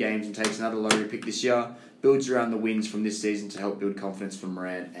 30 games and takes another lottery pick this year, builds around the wins from this season to help build confidence for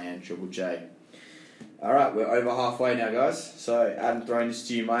Morant and Triple J. Alright, we're over halfway now, guys. So, Adam, throwing this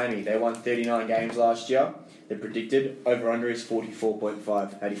to you, Miami. They won 39 games last year. They're predicted. Over-under is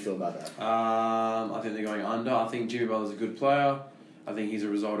 44.5. How do you feel about that? I think they're going under. I think Jimmy Butler's a good player. I think he's a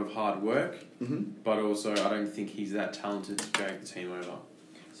result of hard work. Mm-hmm. But also, I don't think he's that talented to drag the team over.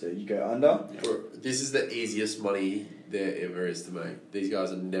 So, you go under. Yeah. This is the easiest money there ever is to make. These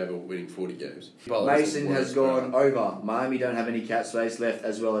guys are never winning 40 games. Mason has gone over. Miami don't have any cap space left,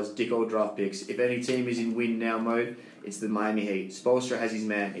 as well as dick old draft picks. If any team is in win now mode, it's the Miami Heat. Spoelstra has his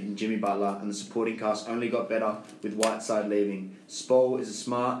man in Jimmy Butler, and the supporting cast only got better with Whiteside leaving. Spol is a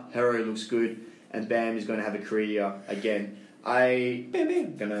smart, Hero looks good, and Bam is going to have a career year again. I'm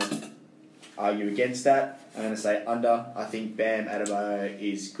going to argue against that. I'm going to say under. I think Bam Adebayo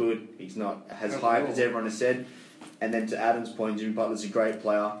is good. He's not as hype as everyone has said. And then to Adam's point, Jimmy Butler's a great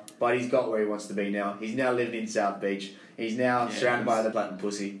player, but he's got where he wants to be now. He's now living in South Beach. He's now surrounded by the platinum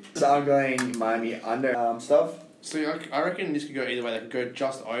pussy. So I'm going Miami under stuff. So I reckon this could go either way. They could go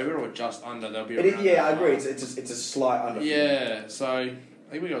just over or just under. They'll be I around. agree. It's a slight under. Yeah, so I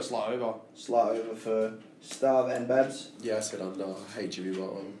think we got a slight over. Slight over for Stav and Babs. Yeah, I said under. I hate Jimmy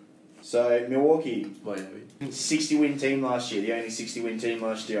Butler. So Milwaukee, Miami. 60-win team last year. The only 60-win team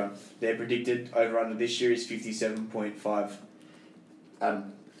last year. Their predicted over-under this year is 57.5.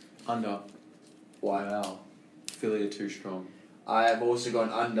 Under. Why? Wow. Philly are too strong. I have also gone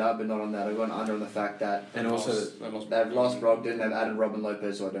under, but not on that. I've gone under on the fact that And also, they've lost Brogdon, they've added Robin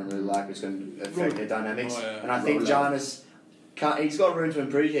Lopez, who I don't really like. It's going to affect their dynamics. Oh, yeah. And I think Giannis, he's got room to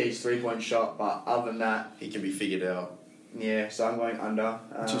improve his three-point shot, but other than that, He can be figured out. yeah, so I'm going under.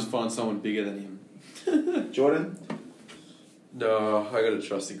 just find someone bigger than him. Jordan? No, I gotta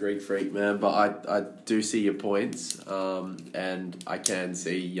trust the Greek freak, man. But I do see your points, and I can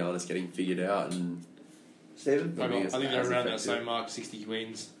see Giannis getting figured out. And Stephen? I think they're as around that effective. same mark, 60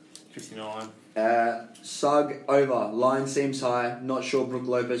 wins, 59. Sugg over. Line seems high. Not sure Brook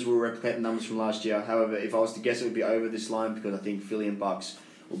Lopez will replicate the numbers from last year. However, if I was to guess, it would be over this line because I think Philly and Bucks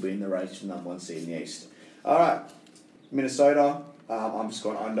will be in the race for number 1 seed in the East. Alright, Minnesota. I'm just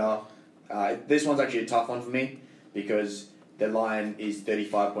going under. This one's actually a tough one for me because their line is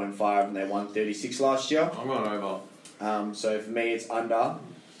 35.5 and they won 36 last year. I'm going over. So for me, it's under.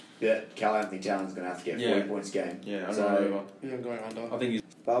 But Cal Anthony Towns is going to have to get 40 points a game. Yeah, I'm so, going over. Yeah, I'm going under. I think he's...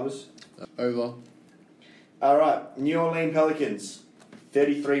 Barbas? Over. Alright, New Orleans Pelicans.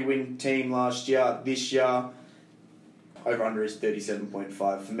 33-win team last year. This year, over-under is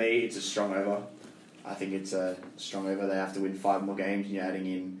 37.5. For me, it's a strong over. I think it's a strong over. They have to win 5 more games, and you're adding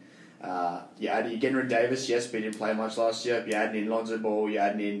in... you're getting rid of Davis, yes, but he didn't play much last year. You're adding in Lonzo Ball, you're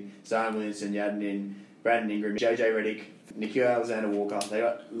adding in Zion Williamson, you're adding in Brandon Ingram, JJ Redick, Nikhil Alexander-Walker. They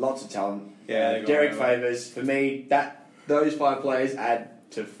got lots of talent. Yeah, they got Derek over. Favors. For me, those 5 players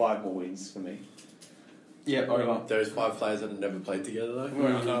add to 5 more wins for me. Yeah, over. There's 5 players that have never played together though. I'm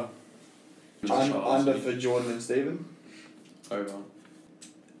going under. Under for Jordan and Stephen. Over.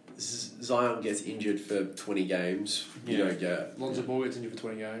 Zion gets injured for 20 games. You Yeah. don't get. Lonzo Ball gets injured for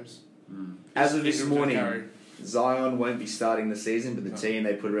 20 games. As of this Ingram's gonna morning, carry. Zion won't be starting the season, but the team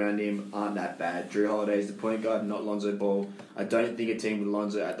they put around him aren't that bad. Drew Holiday is the point guard, not Lonzo Ball. I don't think a team with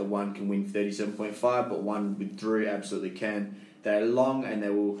Lonzo at the 1 can win 37.5, but one with Drew absolutely can. They're long and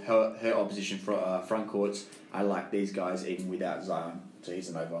they will hurt opposition front courts. I like these guys even without Zion, so he's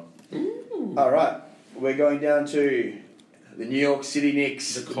an over. Alright, we're going down to the New York City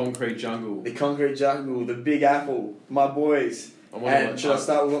Knicks. The concrete jungle. The concrete jungle, the Big Apple, my boys. I wonder And what- should I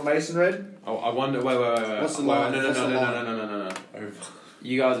start with what Mason read? I wonder... Wait. What's the Wait, line? No. What's the line? No. Over.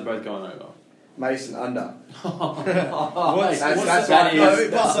 You guys are both going over. Mason under. What's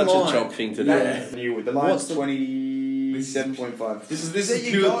That's such a job thing to do. The line's What's the- 27.5. This There is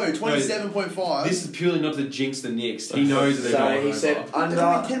you pure- go, no, 27.5. This is purely not to jinx the Knicks. He knows that they're So going he over. said They'll win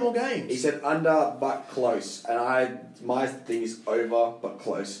under. 10 more games. He said under but close, and my thing is over but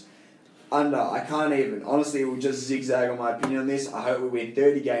close. Under. I can't even. Honestly, we'll just zigzag on my opinion on this. I hope we win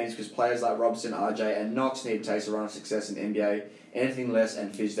 30 games because players like Robson, RJ, and Knox need to taste a run of success in the NBA. Anything less,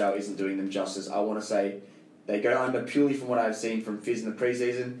 and Fizdale isn't doing them justice. I want to say they go under purely from what I've seen from Fizz in the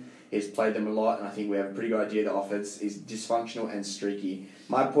preseason. He's played them a lot, and I think we have a pretty good idea the offense is dysfunctional and streaky.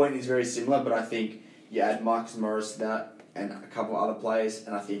 My point is very similar, but I think you add Marcus Morris to that and a couple of other players,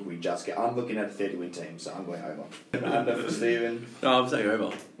 and I think we just get... I'm looking at a 30-win team, so I'm going over. Under for Steven. No, I'm saying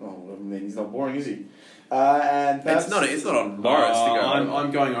over. Oh, I mean, he's not boring, is he? And It's not on Morris to go over.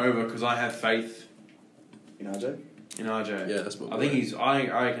 I'm going over because I have faith in RJ? in RJ. Yeah, that's what I think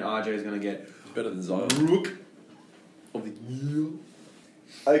I reckon RJ is going to get better than Zion. Rook of the year.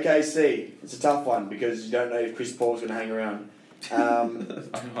 OKC. It's a tough one because you don't know if Chris Paul's going to hang around. I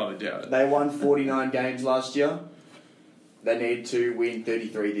highly doubt it. They won 49 games last year. They need to win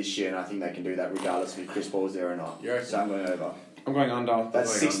 33 this year, and I think they can do that regardless of if Chris Paul's there or not. Yeah. So I'm going over. I'm going under.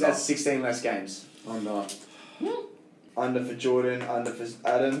 That's 16 less games. Under. Under for Jordan, under for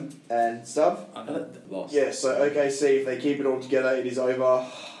Adam and stuff. Lost. Yeah, so OKC, if they keep it all together, it is over.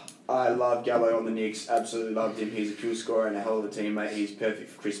 I love Gallo on the Knicks. Absolutely loved him. He's a pure scorer and a hell of a teammate. He's perfect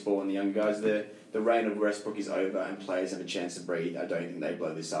for Chris Paul and the young guys there. The reign of Westbrook is over and players have a chance to breathe. I don't think they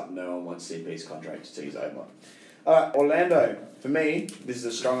blow this up. No one wants CP's contract until he's over. Alright, Orlando. For me, this is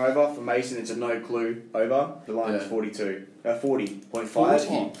a strong over. For Mason, it's a no clue over. The line is 42.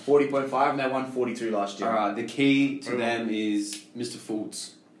 40.5. 40.5, and they won 42 last year. Alright, the key to them is Mr.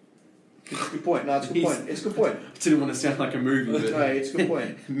 Fultz. It's a good point. No, it's a good point. It's a good point. I didn't want to sound like a movie, but No, it's a good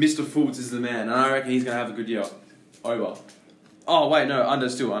point. Mr. Fultz is the man, and I reckon he's going to have a good year. Over. Oh, wait, no, under,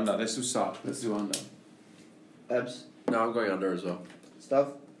 still under. They still suck. Let's do under. Abs. No, I'm going under as well. Stuff.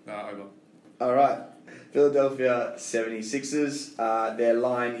 Over. Alright. Philadelphia 76ers. Their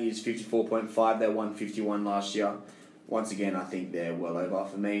line is 54.5. They won 51 last year. Once again, I think they're well over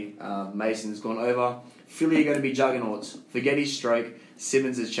for me. Mason's gone over. Philly are going to be juggernauts. Forget his stroke.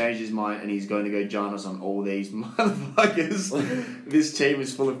 Simmons has changed his mind and he's going to go Giannis on all these motherfuckers. This team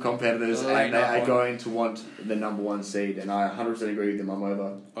is full of competitors and they are going to want the number one seed. And I 100% agree with them. I'm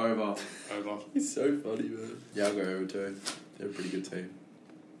over. Over. He's so funny, man. Yeah, I'll go over too. They're a pretty good team.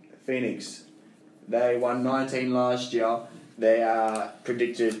 Phoenix. They won 19 last year. They are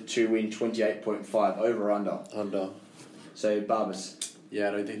predicted to win 28.5. Over or under? Under. So, Barbas. Yeah,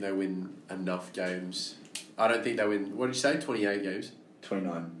 I don't think they win enough games. I don't think they win... What did you say? 28 games?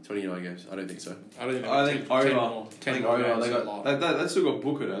 29. 29 games. I don't think so. I think over. They still got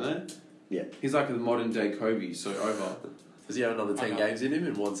Booker, don't they? Yeah. He's like the modern day Kobe, so over. Does he have another 10 games in him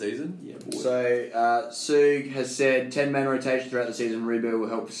in one season? Yeah, boy. So, Sug has said 10-man rotation throughout the season. Rubio will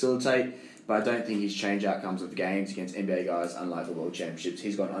help facilitate, but I don't think he's changed outcomes of games against NBA guys, unlike the World Championships.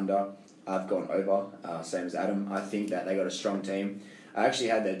 He's gone under. I've gone over, same as Adam. I think that they got a strong team. I actually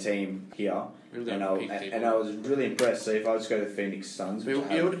had their team here, and I was really impressed. So if I was to go to the Phoenix Suns...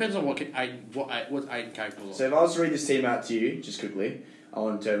 It depends on what's Aiden capable of. So if I was to read this team out to you, just quickly, I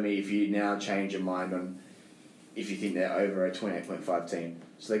want to tell me if you now change your mind on if you think they're over a 28.5 team.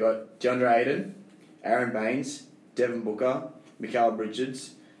 So they got DeAndre Ayton, Aaron Baines, Devin Booker, Mikal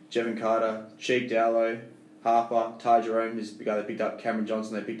Bridges, Jevon Carter, Cheek Dowlow, Harper, Ty Jerome is the guy they picked up, Cameron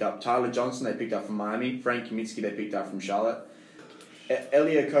Johnson they picked up, Tyler Johnson they picked up from Miami, Frank Kaminsky they picked up from Charlotte,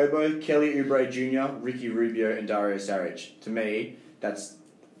 Elie Okobo, Kelly Oubre Jr., Ricky Rubio and Dario Saric. To me,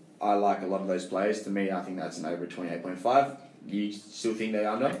 I like a lot of those players. To me, I think that's an over 28.5. You still think they're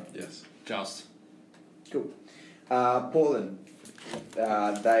under? Yes. Just. Cool. Portland,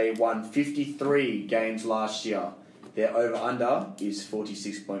 they won 53 games last year. Their over-under is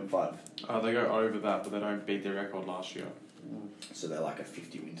 46.5. They go over that, but they don't beat their record last year. So they're like a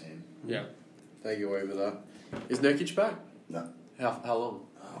 50-win team. Yeah. They go over that. Is Nurkic back? No. How long?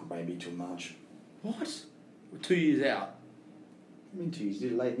 Maybe till March. What? We're 2 years out. I mean, 2 years.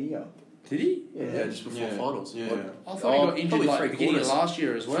 Did it late in the year. Did he? Yeah. Just before finals. Yeah. I thought he got injured like the beginning of last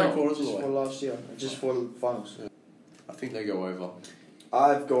year as well. 3/4 of the Just way. for last year. Just for the finals. Yeah. I think they go over.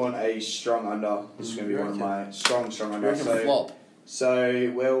 I've gone a strong under. This is going to be one of my strong under. Flop.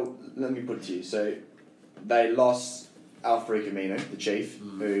 So, well, let me put it to you. So, they lost Alfred Camino, the Chief,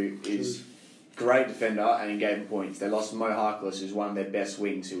 who is great defender and he gave them points. They lost Mo Harkless, who's one of their best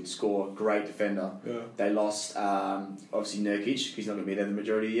wings, who would score, great defender. Yeah. They lost, obviously, Nurkic, because he's not going to be there the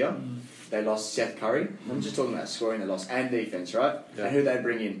majority of the year. They lost Seth Curry. I'm just talking about scoring. They lost and defense, right? Yeah. And who they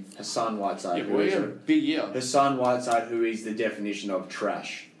bring in? Hassan Whiteside. Yeah, who well, is he had a big year. Hassan Whiteside, who is the definition of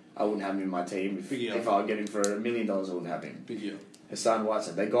trash. I wouldn't have him in my team. If I would get him for $1 million, I wouldn't have him. Big year. Hassan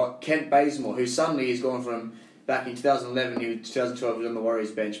Whiteside. They got Kent Bazemore, who suddenly has gone from back in 2011, 2012 he was on the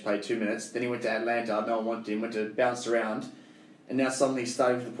Warriors bench, played 2 minutes. Then he went to Atlanta, no one wanted him, went to bounce around. and now suddenly he's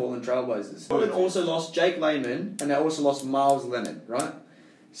starting with the Portland Trailblazers. Portland also lost Jake Layman, and they also lost Miles Leonard, right?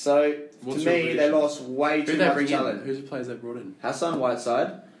 So, to me, they lost way too much talent. Who's the players they brought in? Hassan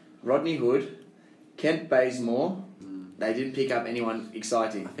Whiteside, Rodney Hood, Kent Bazemore. They didn't pick up anyone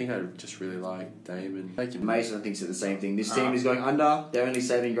exciting. I think I just really like Damon. Mason thinks it's the same thing. This team is going under. Their only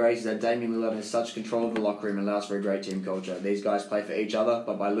saving grace is that Damian Lillard has such control of the locker room and allows for a great team culture. These guys play for each other,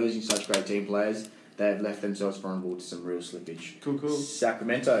 but by losing such great team players, they have left themselves vulnerable to some real slippage. Cool.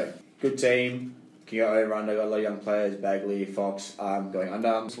 Sacramento, good team. Can go over under. Got a lot of young players. Bagley, Fox, going under.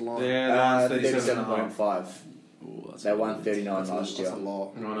 Yeah, 37.5. Ooh, They won 39 last year. That's a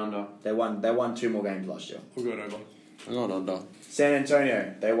lot. I'm going under. They won 2 more games last year. We'll go over. I'm going under. San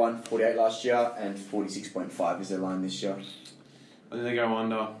Antonio, they won 48 last year and 46.5 is their line this year. I think they go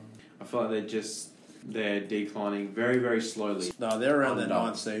under. I feel like they're declining very, very slowly. No, they're around Under. the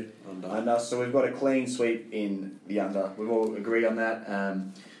 9th seed. Under. So we've got a clean sweep in the under. We've all agreed on that.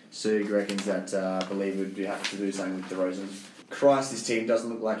 Sue reckons that I believe we'd have to do something with DeRozan. Christ, this team doesn't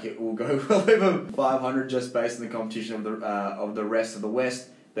look like it will go well over 500 just based on the competition of the rest of the West.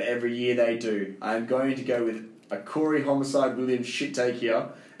 But every year they do. I'm going to go with a Corey Homicide Williams shit take here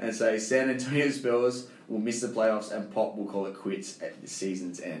and say San Antonio Spurs will miss the playoffs and Pop will call it quits at the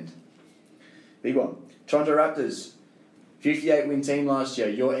season's end. Big one. Toronto Raptors, 58 win team last year.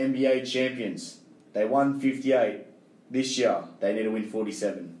 Your NBA champions. They won 58 this year. They need to win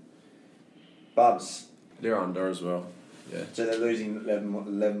 47. Bubs. They're under as well. Yeah. So they're losing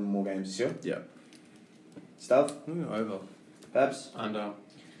 11 more games this year. Yeah. Stuff. Over. Babs. Under.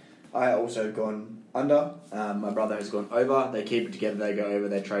 I also have gone under. My brother has gone over. They keep it together. They go over.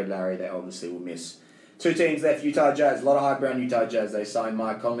 They trade Larry. They obviously will miss. 2 teams left. Utah Jazz. A lot of hype around Utah Jazz. They signed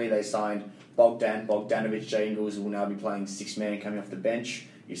Mike Conley. They signed Bogdanovic. Jay Ingles will now be playing 6-man coming off the bench.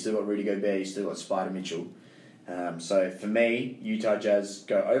 You've still got Rudy Gobert. You've still got Spider Mitchell. So for me, Utah Jazz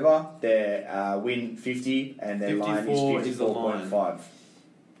go over. Their win 50 and their line is 54.5.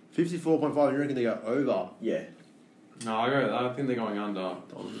 54.5, you reckon they go over? Yeah. No, I think they're going under.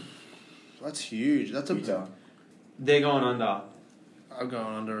 That's huge. That's a Utah. They're going under. I'm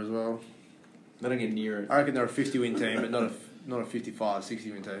going under as well. They don't get near it. I reckon they're a 50-win team, but not a 55,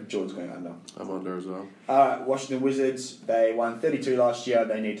 60-win team. Jordan's going under. I'm under as well. Washington Wizards, they won 32 last year.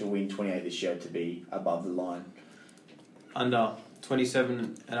 They need to win 28 this year to be above the line. Under.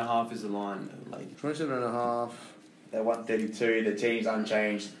 27.5 is the line. 27.5. They won 32. The team's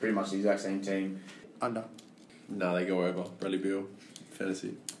unchanged. Pretty much the exact same team. Under. No, they go over. Bradley Beal.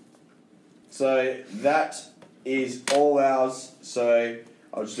 Fantasy. So that is all ours. So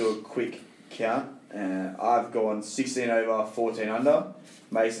I'll just do a quick count. I've gone 16 over, 14 under.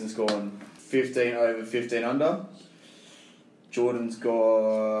 Mason's gone 15 over, 15 under. Jordan's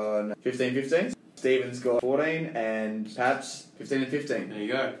gone 15-15. Stephen's got 14 and Paps 15 and 15. There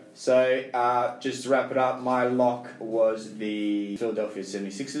you go. So just to wrap it up, my lock was the Philadelphia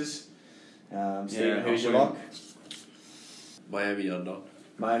 76ers. Stephen, who's your lock? Miami under.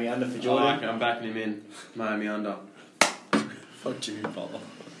 Miami under for I Jordan. like it. I'm backing him in. Miami under. Fuck Jimmy Butler.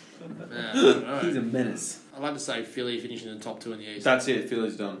 He's a menace. I'd like to say Philly finishing in the top 2 in the East. That's it.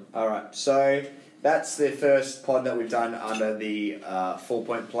 Philly's done. Alright, so that's the first pod that we've done under the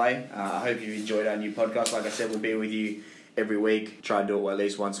 4-point play. I hope you've enjoyed our new podcast. Like I said, we'll be with you every week. Try and do it at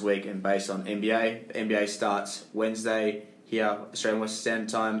least once a week and based on NBA. The NBA starts Wednesday here, Australian Western Standard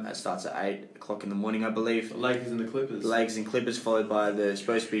Time. It starts at 8 o'clock in the morning, I believe. The Lakers and the Clippers. The Lakers and Clippers, followed by the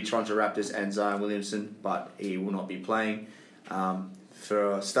supposed to be Toronto Raptors and Zion Williamson, but he will not be playing.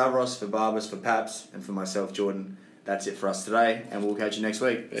 For Stavros, for Barbas, for Paps, and for myself, Jordan, that's it for us today, and we'll catch you next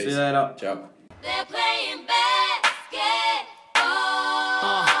week. See you later. Ciao. They're playing basketball.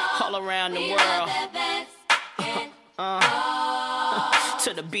 All around the world.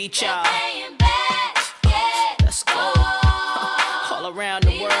 To the beach, y'all. Let's go. All around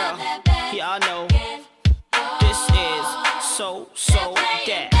the world. Y'all know this is so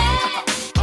that.